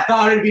 Listen, I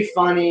thought it'd be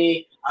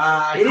funny.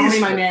 It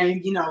is my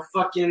man, you know,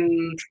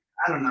 fucking.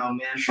 I don't know,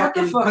 man. Shut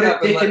the fuck put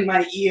up a dick in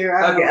my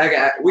ear.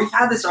 Okay. We've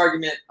had this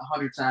argument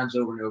 100 times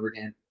over and over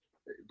again.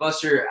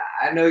 Buster,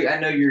 I know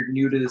you're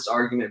new to this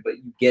argument, but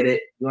you get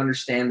it. You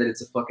understand that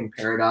it's a fucking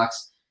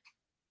paradox.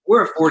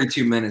 We're at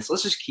 42 minutes.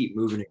 Let's just keep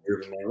moving and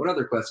grooving, man. What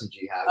other questions do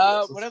you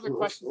have? What other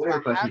questions do I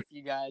have for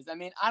you guys? I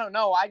mean, I don't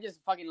know. I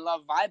just fucking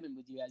love vibing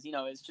with you guys. You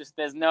know, it's just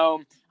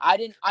I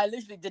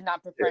literally did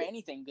not prepare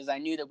anything because I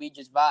knew that we'd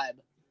just vibe.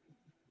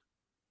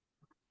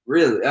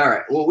 Really? All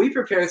right. Well, we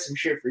prepared some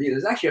shit for you.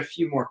 There's actually a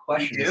few more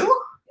questions. You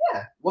do?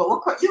 Yeah.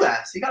 What question you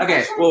asked? You got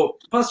okay. Well,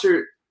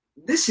 Buster,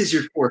 this is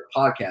your fourth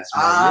podcast,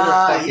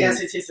 man.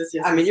 Yes.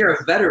 I mean, you're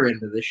a veteran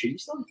to this shit. You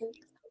still think? No,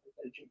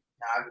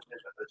 I haven't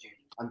finished my protein.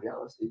 I'm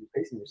jealous. You're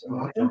facing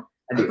yourself. I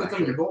do. Put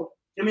some in your bowl.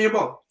 Give me your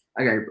bowl.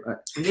 Okay.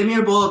 Give me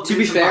your bowl. To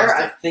be fair,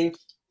 I think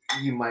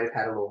you might have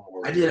had a little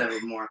more. I did have a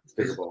little more.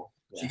 Bigger bowl.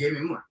 She gave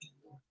me more.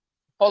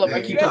 Hold up. Yeah, Are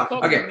you guys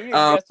talking to me or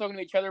are you guys talking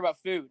to each other about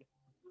food?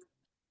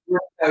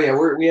 Oh yeah,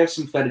 we have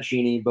some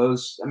fettuccine.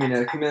 Bo's. I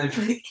mean,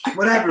 Chameleon.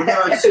 Whatever, bro.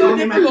 It's Just so tell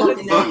me my difficult.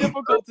 fucking It's so name.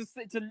 difficult to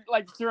say,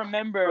 to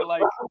remember,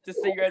 like to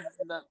say your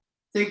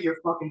Take your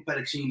fucking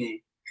fettuccine.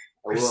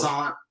 I will.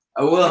 Croissant.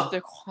 I will.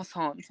 Mr.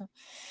 Croissant.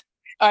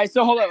 All right,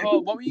 so hold up.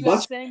 What were you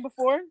guys saying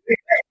before?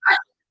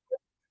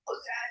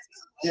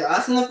 You're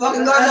asking the fucking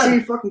I'm not asking question.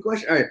 you fucking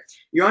question. All right,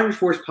 you're on your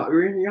fourth.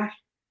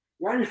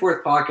 You're on your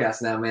fourth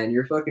podcast now, man.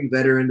 You're a fucking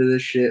veteran to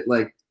this shit.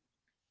 Like,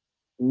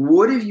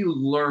 what have you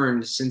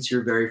learned since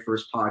your very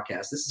first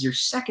podcast? This is your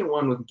second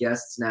one with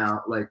guests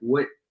now. Like,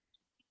 what?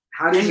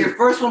 How did And you? your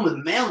first one with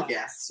male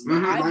guests.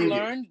 I've Mind you.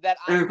 learned that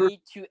I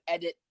need to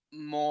edit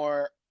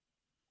more.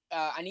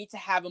 I need to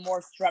have a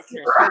more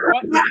structure. So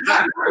what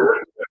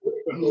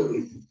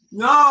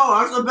No,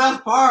 that's the best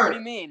do part. you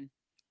mean?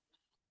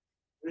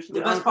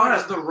 The best part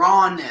is the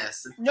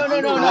rawness. No. Raw.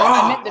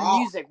 I meant the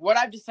music. What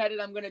I've decided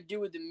I'm gonna do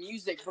with the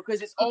music,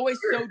 because it's always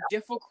so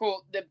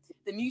difficult. The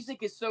music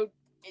is so.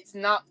 It's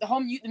not the whole.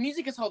 The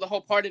music is the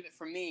whole part of it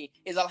for me.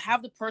 Is I'll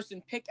have the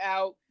person pick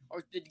out,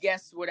 or the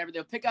guests, whatever,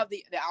 they'll pick out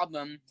the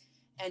album,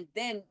 and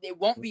then it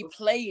won't be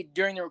played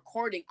during the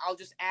recording. I'll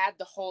just add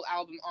the whole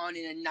album on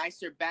in a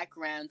nicer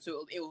background,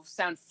 so it will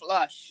sound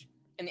flush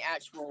in the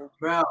actual.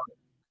 Bro,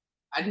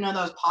 I didn't know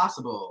that was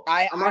possible.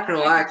 I'm not gonna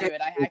I lie. can do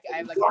it. I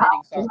have like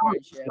editing software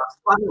and shit.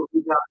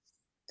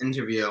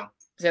 Interview.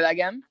 Say that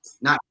again.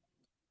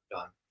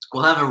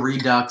 We'll have a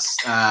Redux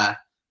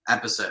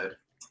episode.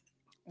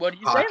 What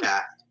did you say?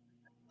 Podcast.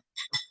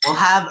 We'll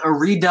have a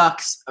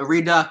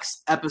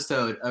Redux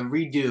episode, a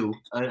redo,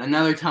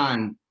 another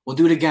time. We'll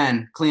do it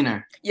again,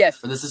 cleaner. Yes.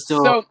 But this is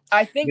still. So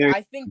I think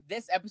very-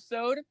 this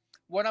episode,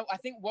 what I'm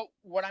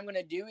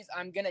gonna do is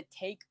I'm gonna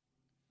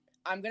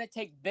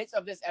take bits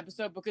of this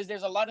episode, because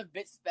there's a lot of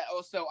bits that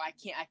also I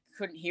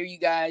couldn't hear you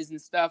guys and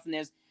stuff. And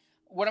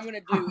what I'm gonna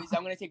do is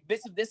I'm gonna take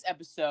bits of this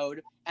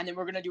episode, and then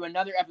we're gonna do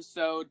another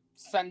episode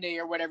Sunday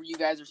or whatever you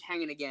guys are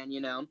hanging again, you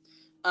know.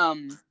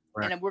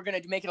 Right. And then we're gonna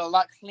make it a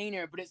lot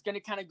cleaner, but it's gonna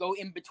kind of go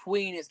in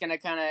between. It's gonna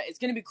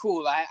be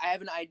cool. I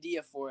have an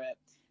idea for it.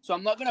 So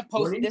I'm not gonna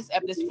post this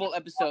full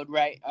episode,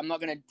 right? I'm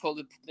not gonna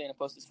post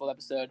this full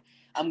episode.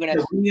 I'm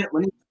gonna When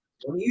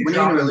you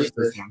drop release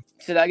this this one?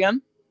 say that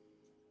again.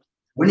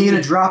 When are you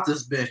gonna drop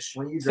this bitch?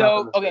 When you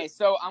drop this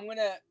So I'm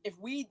gonna if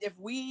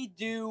we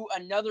do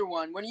another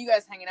one. When are you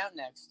guys hanging out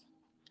next?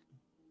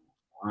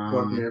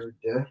 fucking every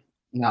day.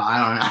 No,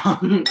 I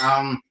don't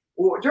know.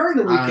 Well, during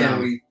the I don't weekend,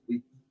 know.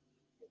 we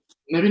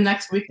Maybe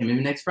next weekend.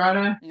 Maybe next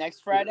Friday.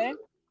 Next Friday?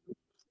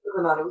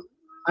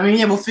 I mean,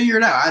 yeah, we'll figure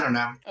it out. I don't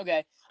know.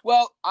 Okay.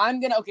 Well, I'm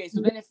gonna. Okay.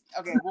 So then,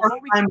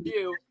 what we can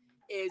do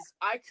is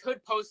I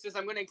could post this.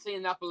 I'm gonna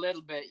clean it up a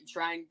little bit.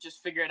 Try and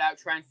just figure it out.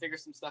 Try and figure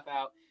some stuff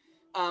out.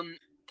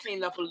 Clean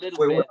it up a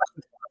little bit. What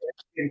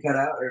can cut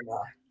out or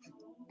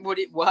not?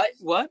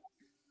 What?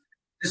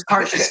 This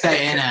part should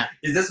stay in it.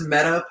 Is this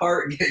meta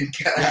part getting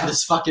cut out?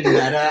 This fucking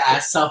meta,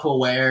 as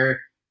self-aware,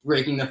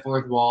 breaking the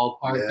fourth wall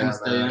part Yeah, can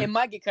stay It in.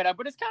 might get cut out,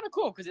 but it's kind of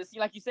cool because it's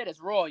like you said, it's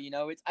raw. You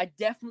know, I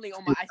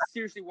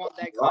seriously want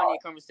that Kanye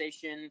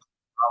conversation.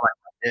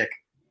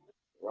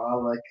 Raw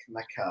like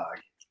my cock.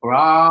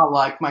 Raw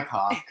like my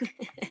cock.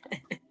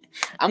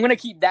 I'm gonna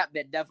keep that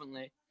bit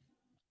definitely.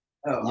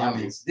 Oh, Yummy.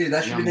 obvious. Dude,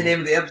 that should be the Yummy. name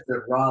of the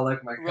episode. Raw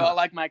like my cock. Raw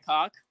like my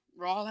cock.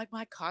 Raw like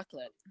my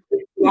cocklet.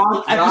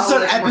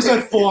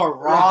 Episode 4.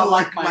 Raw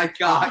like my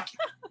cock.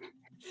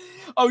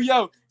 Oh,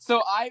 yo.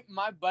 So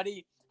my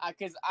buddy, I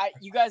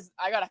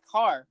got a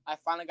car. I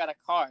finally got a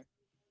car.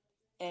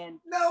 And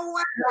No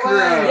way.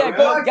 yeah,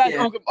 go Fuck guys.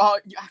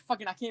 yeah.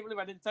 I can't believe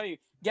I didn't tell you.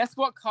 Guess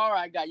what car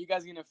I got? You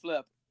guys are gonna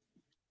flip.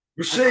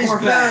 Mercedes A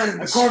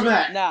Benz.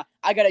 Corvette. Nah,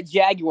 I got a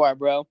Jaguar,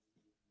 bro.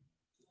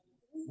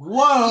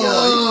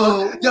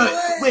 Whoa. Yo,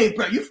 Wait,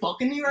 bro, you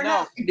fucking me right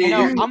now?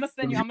 No, I'm gonna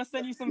send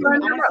you some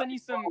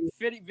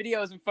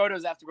videos and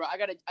photos after, bro. I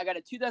got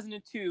a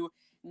 2002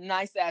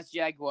 nice ass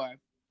Jaguar.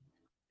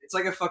 It's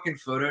like a fucking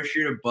photo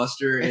shoot of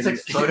Buster. It's and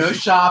like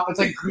Photoshop. It's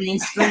like green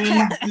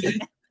screen.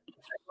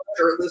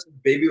 shirtless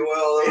with baby oil.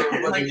 all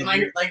over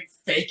like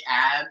fake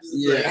abs.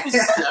 Yeah. Like,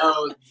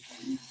 so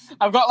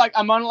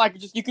I'm on like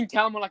just you can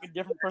tell I'm on like a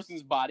different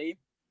person's body.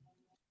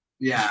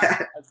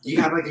 yeah. You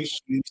have like these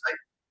huge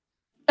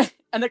like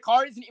And the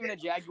car isn't even a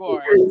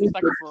Jaguar. It's just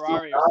like a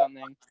Ferrari or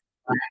something.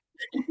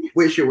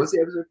 Wait, shit. What's the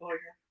episode called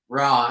again?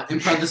 raw in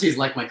parentheses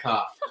like my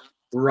cock.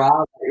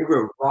 Raw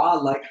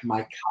like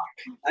my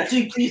cock.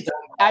 Actually, please don't.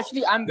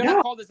 Actually, I'm gonna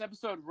No. call this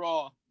episode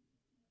Raw.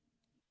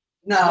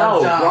 No,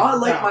 No, don't, raw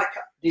like don't. my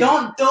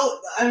cock. Don't.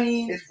 I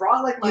mean, It's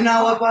raw like my. you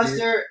know what, cock, dude.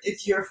 Buster?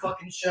 It's your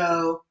fucking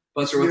show.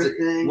 Buster, what's your it?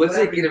 thing, What's it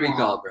whatever gonna you be want.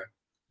 called, bro?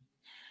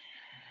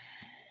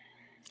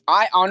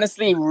 I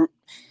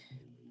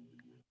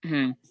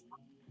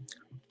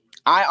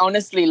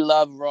honestly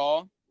love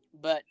Raw,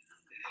 but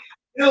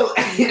No,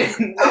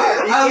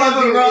 I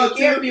love it raw too.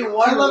 can't be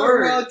one I love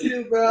word. it raw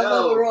too, bro. I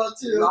love it raw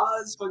too.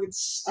 Raw is fucking I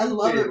stupid.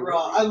 love it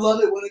raw. I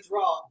love it when it's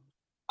raw.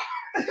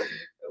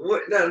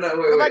 What? No,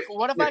 wait.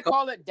 what if I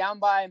call it Down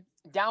by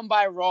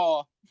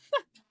Raw?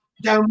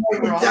 Down my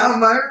raw. Down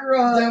my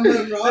raw. Down my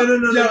raw.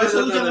 No. Yo, as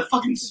soon as you have a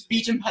fucking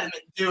speech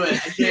impediment, do it.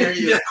 I dare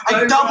you. Yeah, I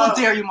my double raw.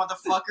 dare you,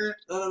 motherfucker.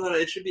 No.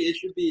 It should be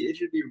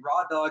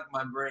raw dog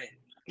my brain.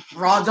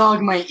 Raw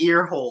dog my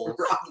ear hole.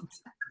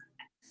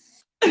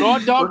 Raw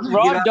dog,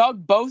 Get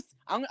out. both.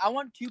 I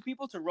want two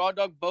people to raw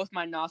dog both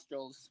my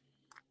nostrils.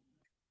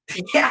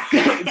 Yeah.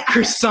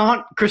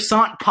 Croissant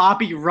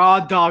Poppy Raw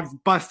Dogs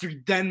Buster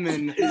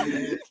Denman.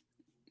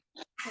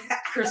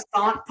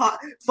 Croissant Pop.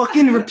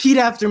 Fucking repeat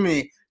after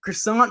me.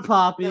 Croissant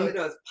Poppy. No,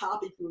 it's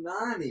Poppy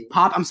Punani.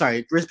 I'm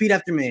sorry. Repeat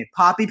after me.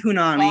 Poppy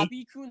Punani.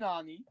 Poppy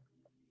Kunani.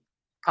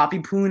 Poppy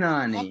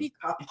Punani.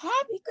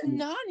 Poppy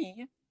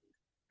Kunani.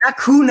 Not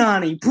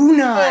Kunani.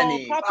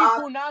 Punani. Oh,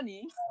 Poppy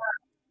Punani.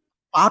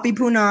 Poppy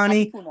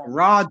Punani. Punani.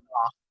 Raw dog.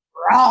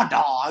 Raw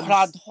dogs.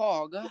 Raw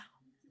dog.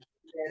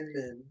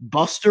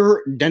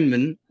 Buster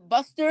Denman.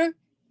 Buster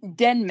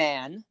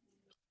Denman.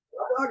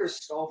 Raw dog or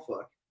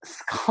skullfuck?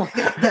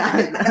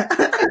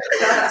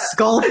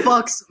 Skull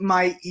fucks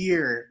my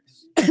ear.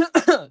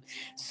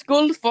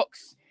 Skull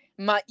fucks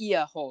my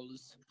ear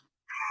holes.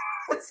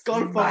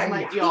 Skull fucks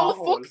my ear Skull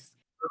holes. fucks.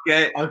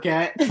 Okay. Oh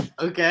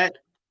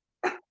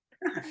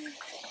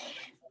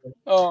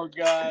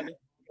god.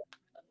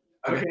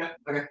 Okay.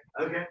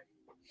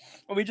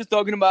 Are we just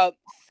talking about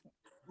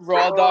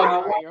raw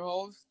dog and ear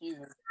holes?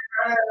 Jesus.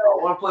 I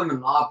want to play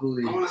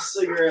Monopoly. I want a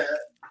cigarette.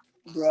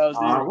 Bro,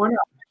 dude. We're not.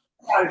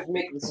 I was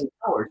making this an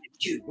hour.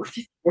 Dude, we're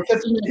 50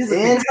 minutes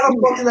in. How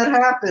the fuck did that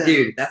happen?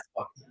 Dude, that's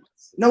fucking.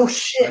 No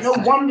shit. No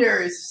That's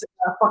wonder it's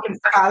fucking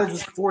college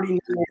is 40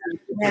 minutes.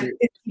 We had 15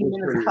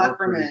 minutes cut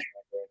from it.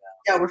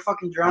 Yeah, we're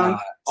fucking drunk.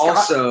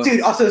 Also,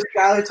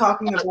 Skylar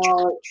talking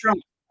about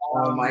Trump.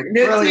 oh my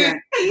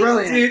Brilliant.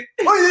 Brilliant. Dude.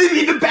 Oh,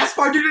 the best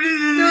part. No,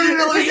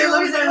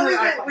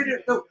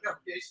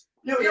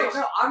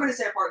 I'm gonna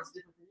say a part that's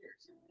different from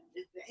yours.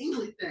 It's the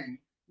Ainley thing.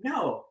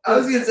 No, I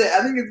was gonna say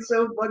I think it's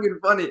so fucking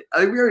funny. I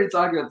think we already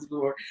talked about this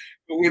before,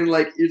 but when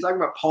you're talking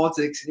about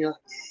politics and you're like,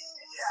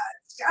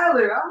 yeah,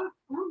 Skylar,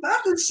 I'm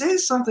about to say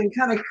something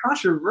kind of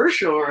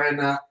controversial right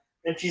now,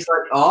 and she's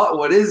like, oh,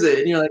 what is it?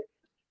 And you're like,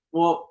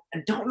 well, I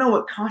don't know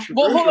what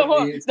controversial Well,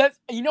 hold on. means. That's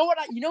you know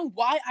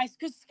why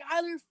because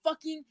Skylar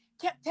fucking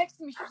kept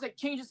texting me. She was like,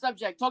 change the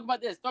subject, talk about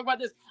this,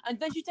 and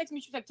then she texted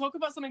me. She was like, talk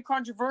about something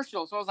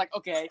controversial. So I was like,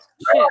 okay,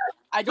 shit,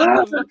 I don't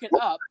know, look it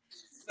up.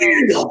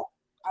 So,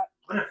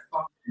 What a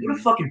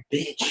fucking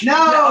bitch. No!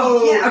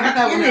 Yeah, I got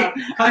that one out.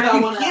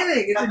 I'm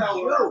kidding. It's a Cut that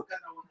one out. joke.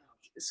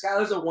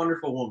 Skylar's a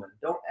wonderful woman.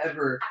 Don't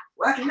ever.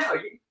 Well, actually, no.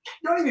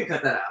 Don't even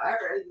cut that out.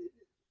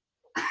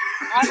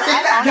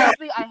 I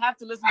honestly, I have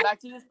to listen back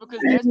to this because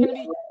there's gonna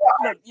be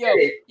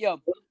yo.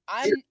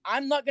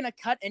 I'm not gonna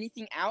cut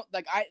anything out.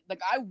 Like I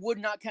would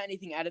not cut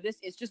anything out of this.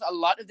 It's just a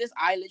lot of this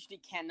I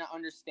literally cannot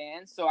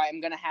understand, so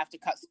I'm gonna have to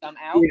cut some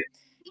out.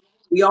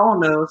 We all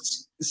know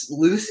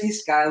Lucy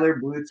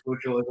Skylar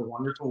Blutswitchell is a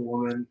wonderful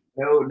woman.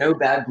 No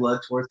bad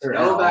blood towards her.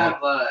 No bad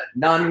blood.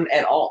 None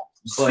at all.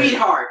 But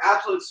Sweetheart.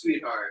 Absolute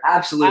sweetheart.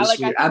 absolute I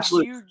sweet.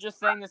 Absolute. you just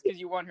saying this because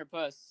you want her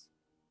puss.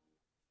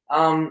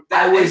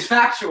 That is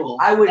factual.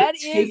 I would That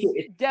take is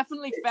it.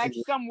 definitely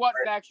somewhat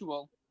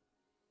factual.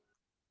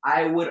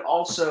 I would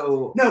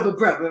also. No, but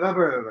bro,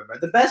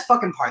 the best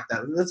fucking part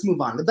though. Let's move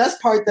on. The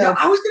best part though. No,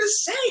 I was gonna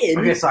say it.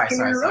 Okay, You sorry, fucking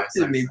sorry, interrupted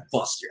sorry, me, sorry.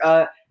 Buster. I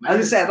was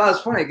gonna say I thought it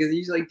was funny because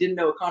you like didn't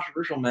know what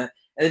controversial meant,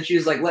 and then she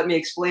was like, "Let me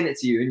explain it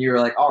to you," and you were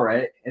like, "All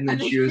right," and then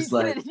she was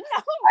like, no.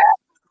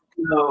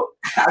 "You know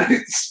how to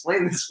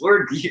explain this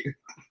word to you?"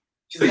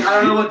 She's like, I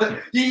don't know what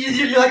the.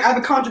 You're like, I have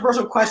a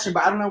controversial question,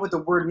 but I don't know what the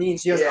word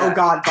means. She goes, Yeah. "Oh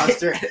God,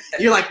 Buster."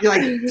 You're like,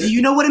 do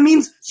you know what it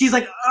means? She's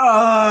like,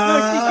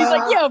 No, she's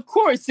like, yeah, of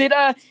course.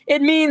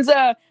 It means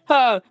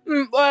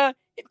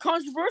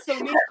controversial.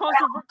 It means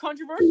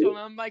controversial. And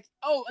I'm like,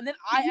 oh, and then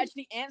I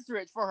actually answer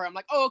it for her. I'm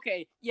like, oh,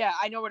 okay, yeah,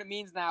 I know what it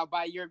means now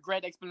by your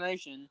great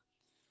explanation.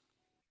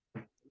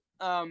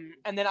 And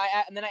then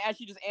I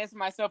actually just answer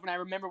myself and I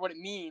remember what it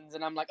means,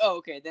 and I'm like, oh,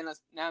 okay. Then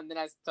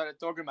I started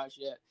talking about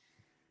shit.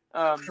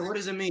 So what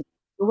does it mean?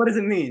 What does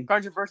it mean?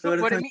 Controversial.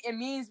 So What it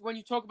means when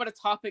you talk about a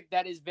topic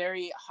that is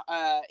very,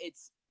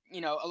 it's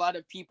a lot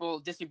of people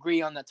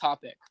disagree on the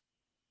topic.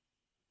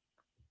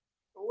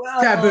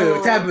 Well,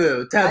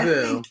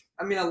 Taboo.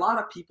 I mean, a lot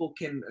of people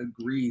can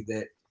agree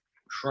that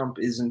Trump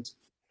isn't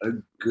a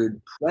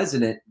good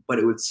president, but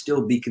it would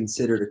still be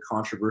considered a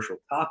controversial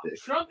topic.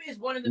 Trump is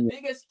one of the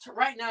biggest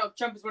right now.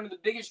 Trump is one of the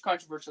biggest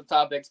controversial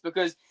topics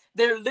because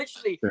they're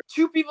literally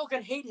two people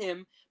can hate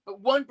him, but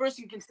one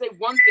person can say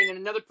one thing and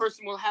another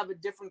person will have a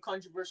different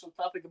controversial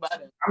topic about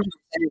it. I'm just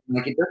saying,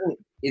 like it doesn't.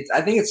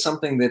 I think it's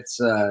something that's.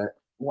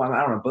 Well,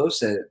 I don't know. Bo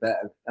said it. But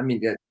I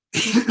mean,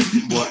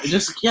 What?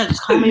 Just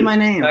call me my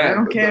name. I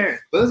don't care.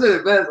 Bo said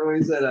it best when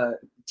he said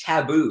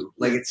taboo.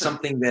 Like it's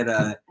something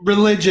that.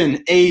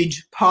 Religion,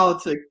 age,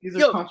 politics. These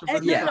are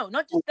controversial. No,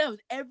 not just those.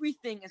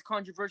 Everything is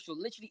controversial.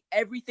 Literally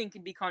everything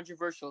can be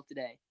controversial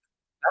today.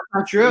 That's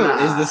not true.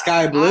 Is the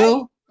sky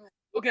blue?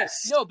 Okay,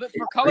 no, but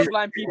for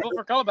colorblind people,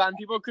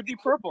 it could be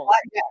purple.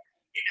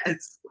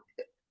 It's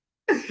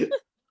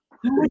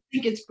who would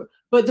think it's?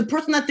 But the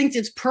person that thinks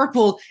it's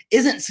purple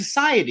isn't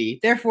society.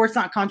 Therefore, it's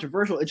not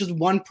controversial. It's just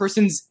one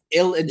person's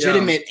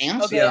illegitimate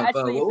answer. Okay, Yeah,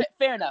 actually, but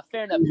fair enough.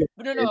 But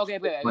no. Okay.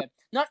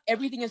 Not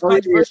everything is Oh, yeah.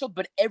 controversial,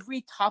 but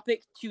every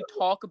topic to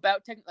talk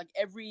about, like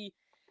every,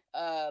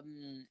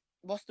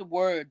 what's the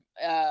word?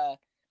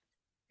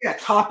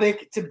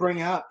 Topic to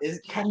bring up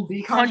can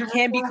be controversial.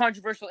 Can be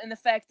controversial in the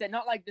fact that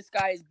not like the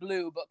sky is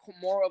blue, but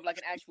more of like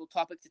an actual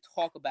topic to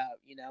talk about.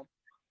 You know,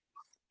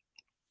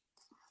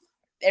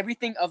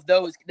 everything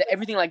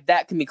like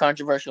that can be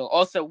controversial.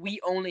 Also, we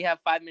only have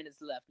 5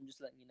 minutes left. I'm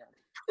just letting you know.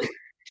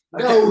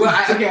 No,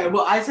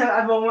 I said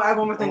I have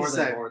one more thing to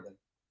say.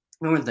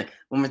 One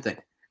more thing.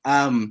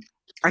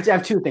 Actually, I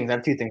have two things.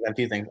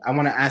 I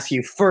want to ask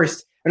you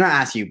first. Or not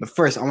ask you, but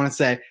first I want to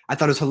say I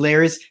thought it was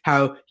hilarious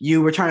how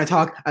you were trying to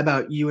talk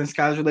about you and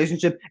Skylar's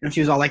relationship, and she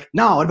was all like,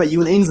 "No, what about you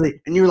and Ainsley?"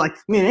 And you were like,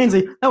 "Me and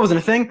Ainsley, that wasn't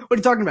a thing. What are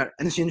you talking about?"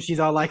 And she's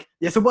all like,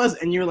 "Yes, it was."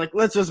 And you're like,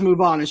 "Let's just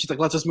move on." And she's like,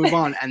 "Let's just move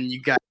on." And you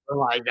guys were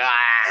like,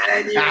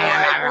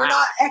 We're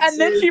not exes.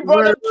 And then she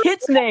brought up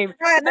Kit's name.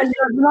 And then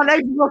we're not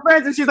exes, we're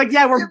friends. And she's like,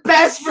 "Yeah, we're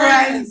best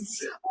friends."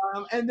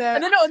 And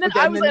then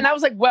I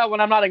was like, "Well,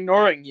 when I'm not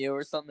ignoring you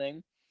or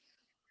something."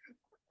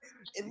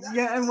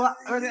 Yeah, and what?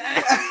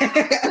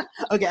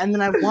 Okay, and then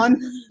I have one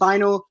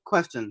final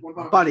question,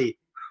 buddy.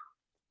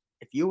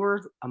 If you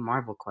were a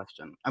Marvel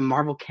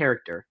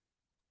character,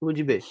 who would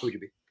you be?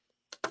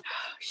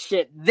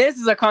 Shit, this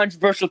is a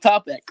controversial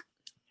topic.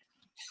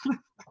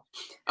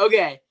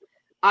 Okay,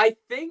 I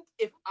think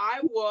if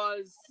I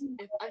was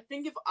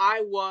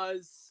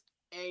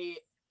a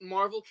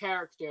Marvel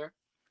character,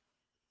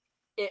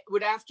 it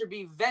would have to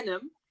be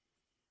Venom.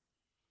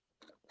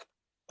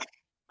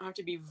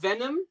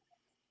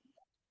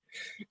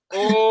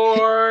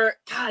 Or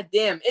God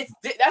damn,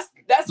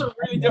 that's a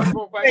really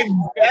difficult question.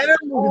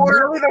 Venom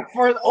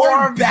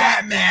or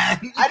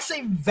Batman. I'd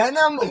say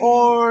Venom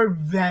or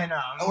Venom.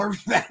 How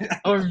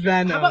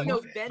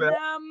about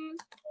Venom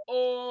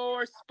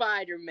or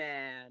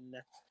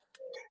Spider-Man?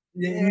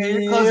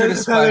 Yeah, closer to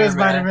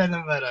Spider-Man.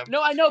 than Venom.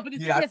 No, I know, but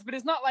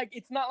it's not like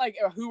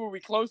who are we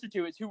closer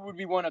to? It's who would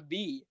we want to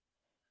be?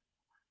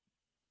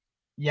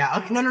 Yeah.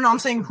 Okay. No. I'm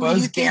saying who do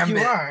you think you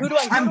are? Who do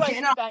I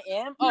think I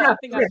am? Oh, I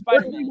think I'm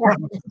Spider-Man.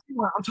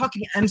 I'm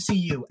talking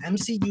MCU.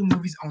 MCU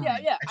movies only.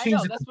 Yeah. I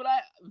know. That's what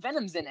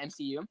Venom's in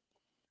MCU.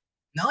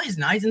 No, he's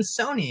not. He's in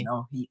Sony.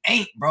 No, he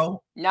ain't,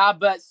 bro. Nah,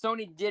 but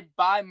Sony did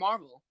buy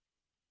Marvel.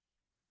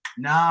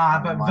 Nah,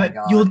 Oh my but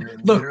God, you'll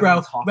dude, look,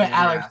 bro. talking But to your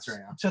Alex, ass right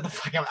now. shut the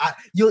fuck up.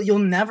 You'll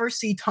never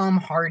see Tom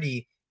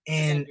Hardy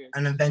in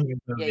an Avengers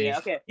movie. Yeah.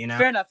 Okay. You know.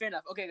 Fair enough.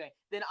 Okay.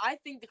 Then I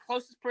think the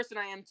closest person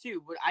I am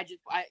to, but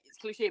it's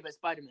cliche, but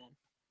Spider-Man.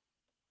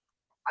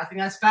 I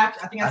think that's fact.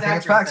 I think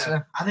it's facts. I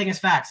think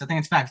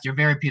it's facts. You're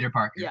very Peter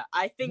Parker. Yeah,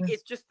 I think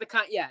it's just the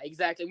kind. Yeah,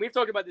 exactly. We've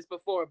talked about this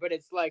before, but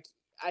it's like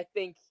I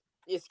think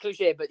it's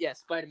cliche, but yeah,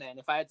 Spider-Man.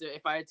 If I had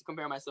to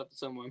compare myself to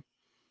someone.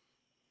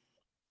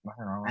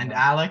 And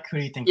Alec, who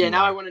do you think? Yeah,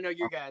 now I want to know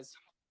your guys.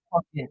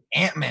 Fucking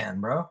Ant-Man,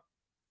 bro.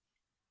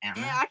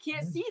 Ant-Man? Yeah, I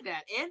can't see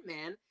that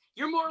Ant-Man.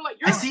 You're more like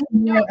I see.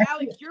 no,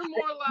 Alex. You're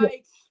more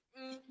like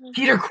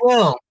Peter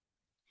Quill.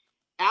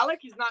 Alec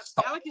is not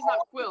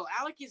Quill.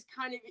 Alec is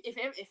kind of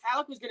if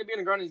Alec was gonna be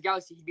in a Guardians of the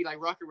Galaxy, he'd be like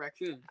Rocket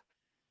Raccoon.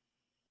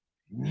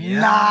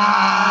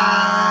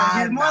 Nah,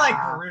 he's more like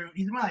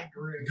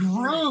Groot.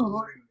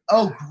 Groot.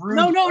 Oh, Groot.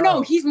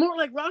 No. He's more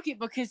like Rocket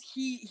because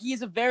he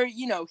is a very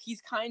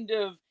he's kind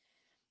of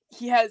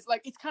he has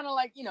like it's kind of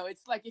like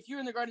it's like if you're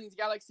in the Guardians of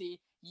the Galaxy.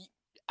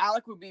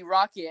 Alec would be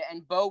Rocket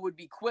and Bo would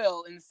be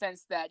Quill in the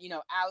sense that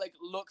Alec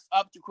looks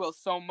up to Quill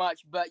so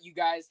much, but you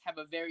guys have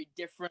a very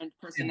different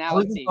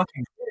personality. I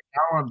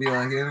want to be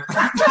like him.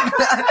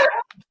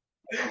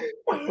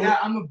 Yeah,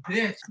 I'm a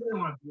bitch. I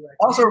want to be like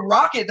Also,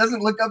 Rocket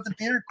doesn't look up to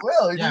Peter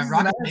Quill. Yeah,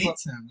 Rocket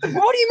hates him.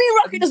 What do you mean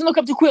Rocket doesn't look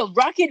up to Quill?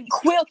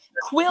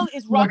 Quill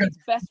is Rocket's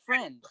best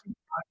friend.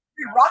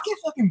 Rocket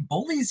fucking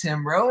bullies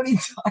him, bro. And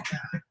he's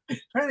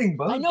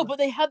I know, but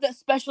they have that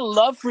special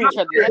love for each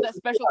other. They have that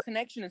special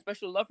connection and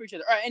special love for each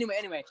other. All right,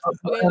 anyway.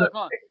 Okay, look,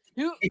 hold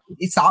on.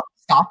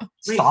 Stop.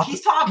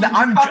 He's talking.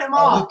 I'm cut him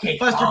off. Okay,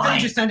 Buster, fine.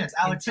 finish your sentence.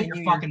 Alex, shut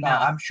your fucking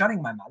mouth. I'm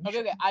shutting my mouth.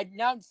 Okay. I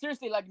now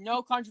seriously like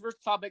no controversial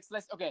topics.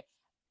 Okay.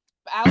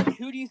 Alec,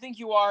 who do you think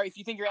you are? If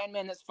you think you're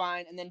Ant-Man, that's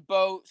fine. And then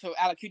Bo. So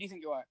Alec, who do you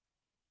think you are?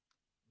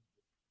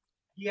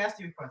 He asked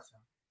you a question.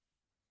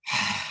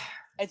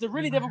 It's a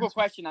really difficult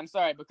question. I'm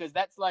sorry because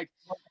that's like,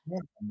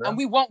 and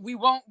we won't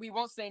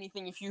say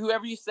anything if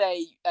whoever you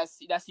say that's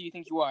who you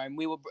think you are, and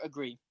we will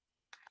agree.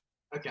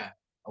 Okay.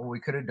 Oh, we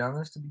could have done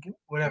this to begin.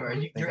 Whatever.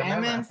 You're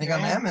Ant-Man. I think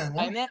I'm Ant-Man.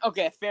 Yeah. Ant-Man.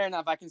 Okay, fair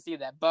enough. I can see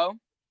that. Bo.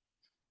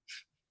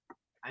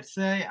 I'd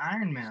say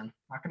Iron Man.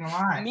 Not gonna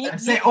lie. We've had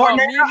this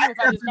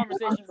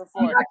conversation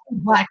before.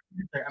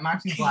 I'm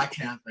actually Black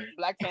Panther.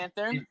 Black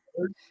Panther. No,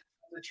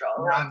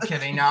 I'm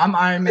kidding. No, I'm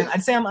Iron Man.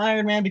 I'd say I'm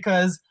Iron Man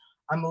because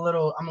I'm a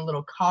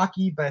little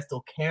cocky, but I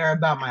still care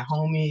about my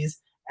homies,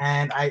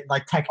 and I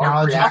like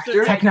technology.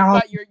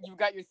 Technology. You've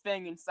got your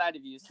thing inside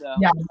of you. So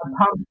yeah, the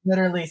pump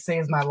literally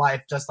saves my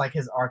life, just like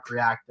his arc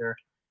reactor.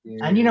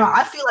 And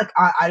I feel like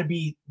I'd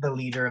be the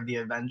leader of the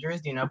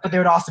Avengers, but there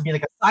would also be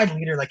like a side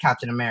leader like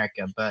Captain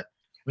America, but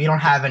we don't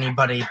have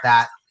anybody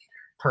that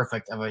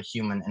perfect of a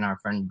human in our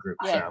friend group.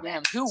 Yeah, So.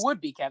 damn. Who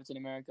would be Captain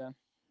America?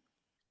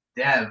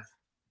 Dev.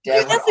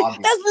 Dude, that's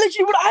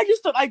literally what I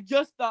just thought. I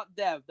just thought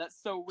Dev.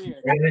 That's so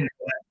weird.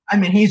 I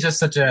mean, he's just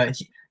such a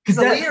because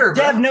leader,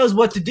 Dev knows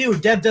what to do.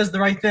 Dev does the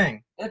right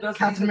thing.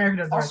 Captain America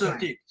does the also, right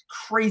thing. dude,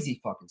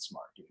 crazy fucking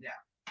smart, dude. Yeah.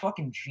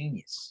 Fucking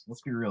genius. Let's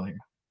be real here.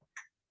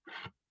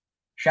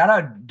 Shout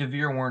out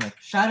Devere Warnick.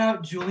 Shout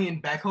out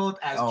Julian Beckholt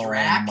as Oh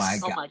Drax. my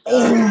god.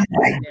 Oh my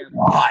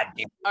god,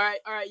 dude. All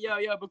right,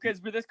 yo,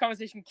 because with this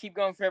conversation keep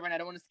going forever, and I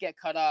don't want us to get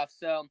cut off,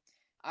 so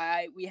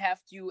we have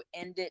to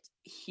end it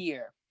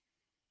here.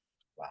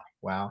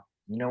 Wow.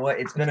 You know what?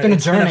 It's been a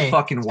journey. Been a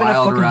fucking It's been a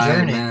wild fucking ride,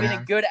 journey. man. It's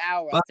been a good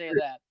hour, I'll say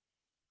that.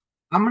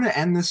 I'm gonna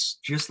end this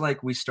just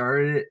like we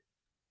started it.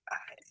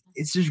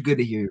 It's just good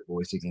to hear your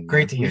voice again.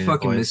 Great to hear We your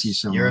fucking voice. miss you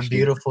so much. You're a dude.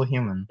 beautiful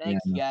human. Thank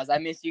you guys. I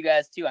miss you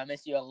guys too. I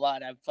miss you a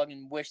lot. I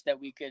fucking wish that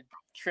we could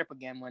trip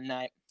again one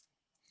night.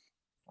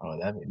 Oh,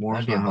 that'd be More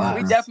a fun.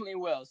 blast. We definitely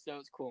will, so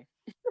it's cool.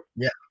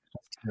 Yeah.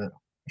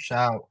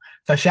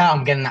 For sure.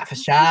 I'm getting that for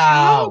sure.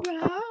 All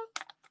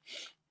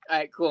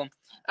Alright, cool.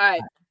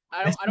 Alright.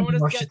 I don't want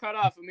us to get cut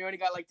off, and we only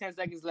got like 10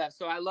 seconds left.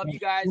 So I love you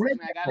guys, and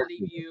I gotta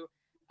leave you.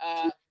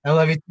 I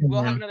love you too,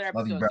 We'll have man. another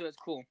Love you, episode, bro. so it's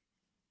cool.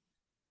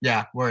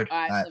 Yeah, word.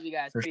 Alright, Alright, love you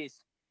guys. for sure. Peace.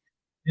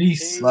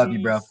 Peace. Love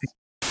you, bro. Peace.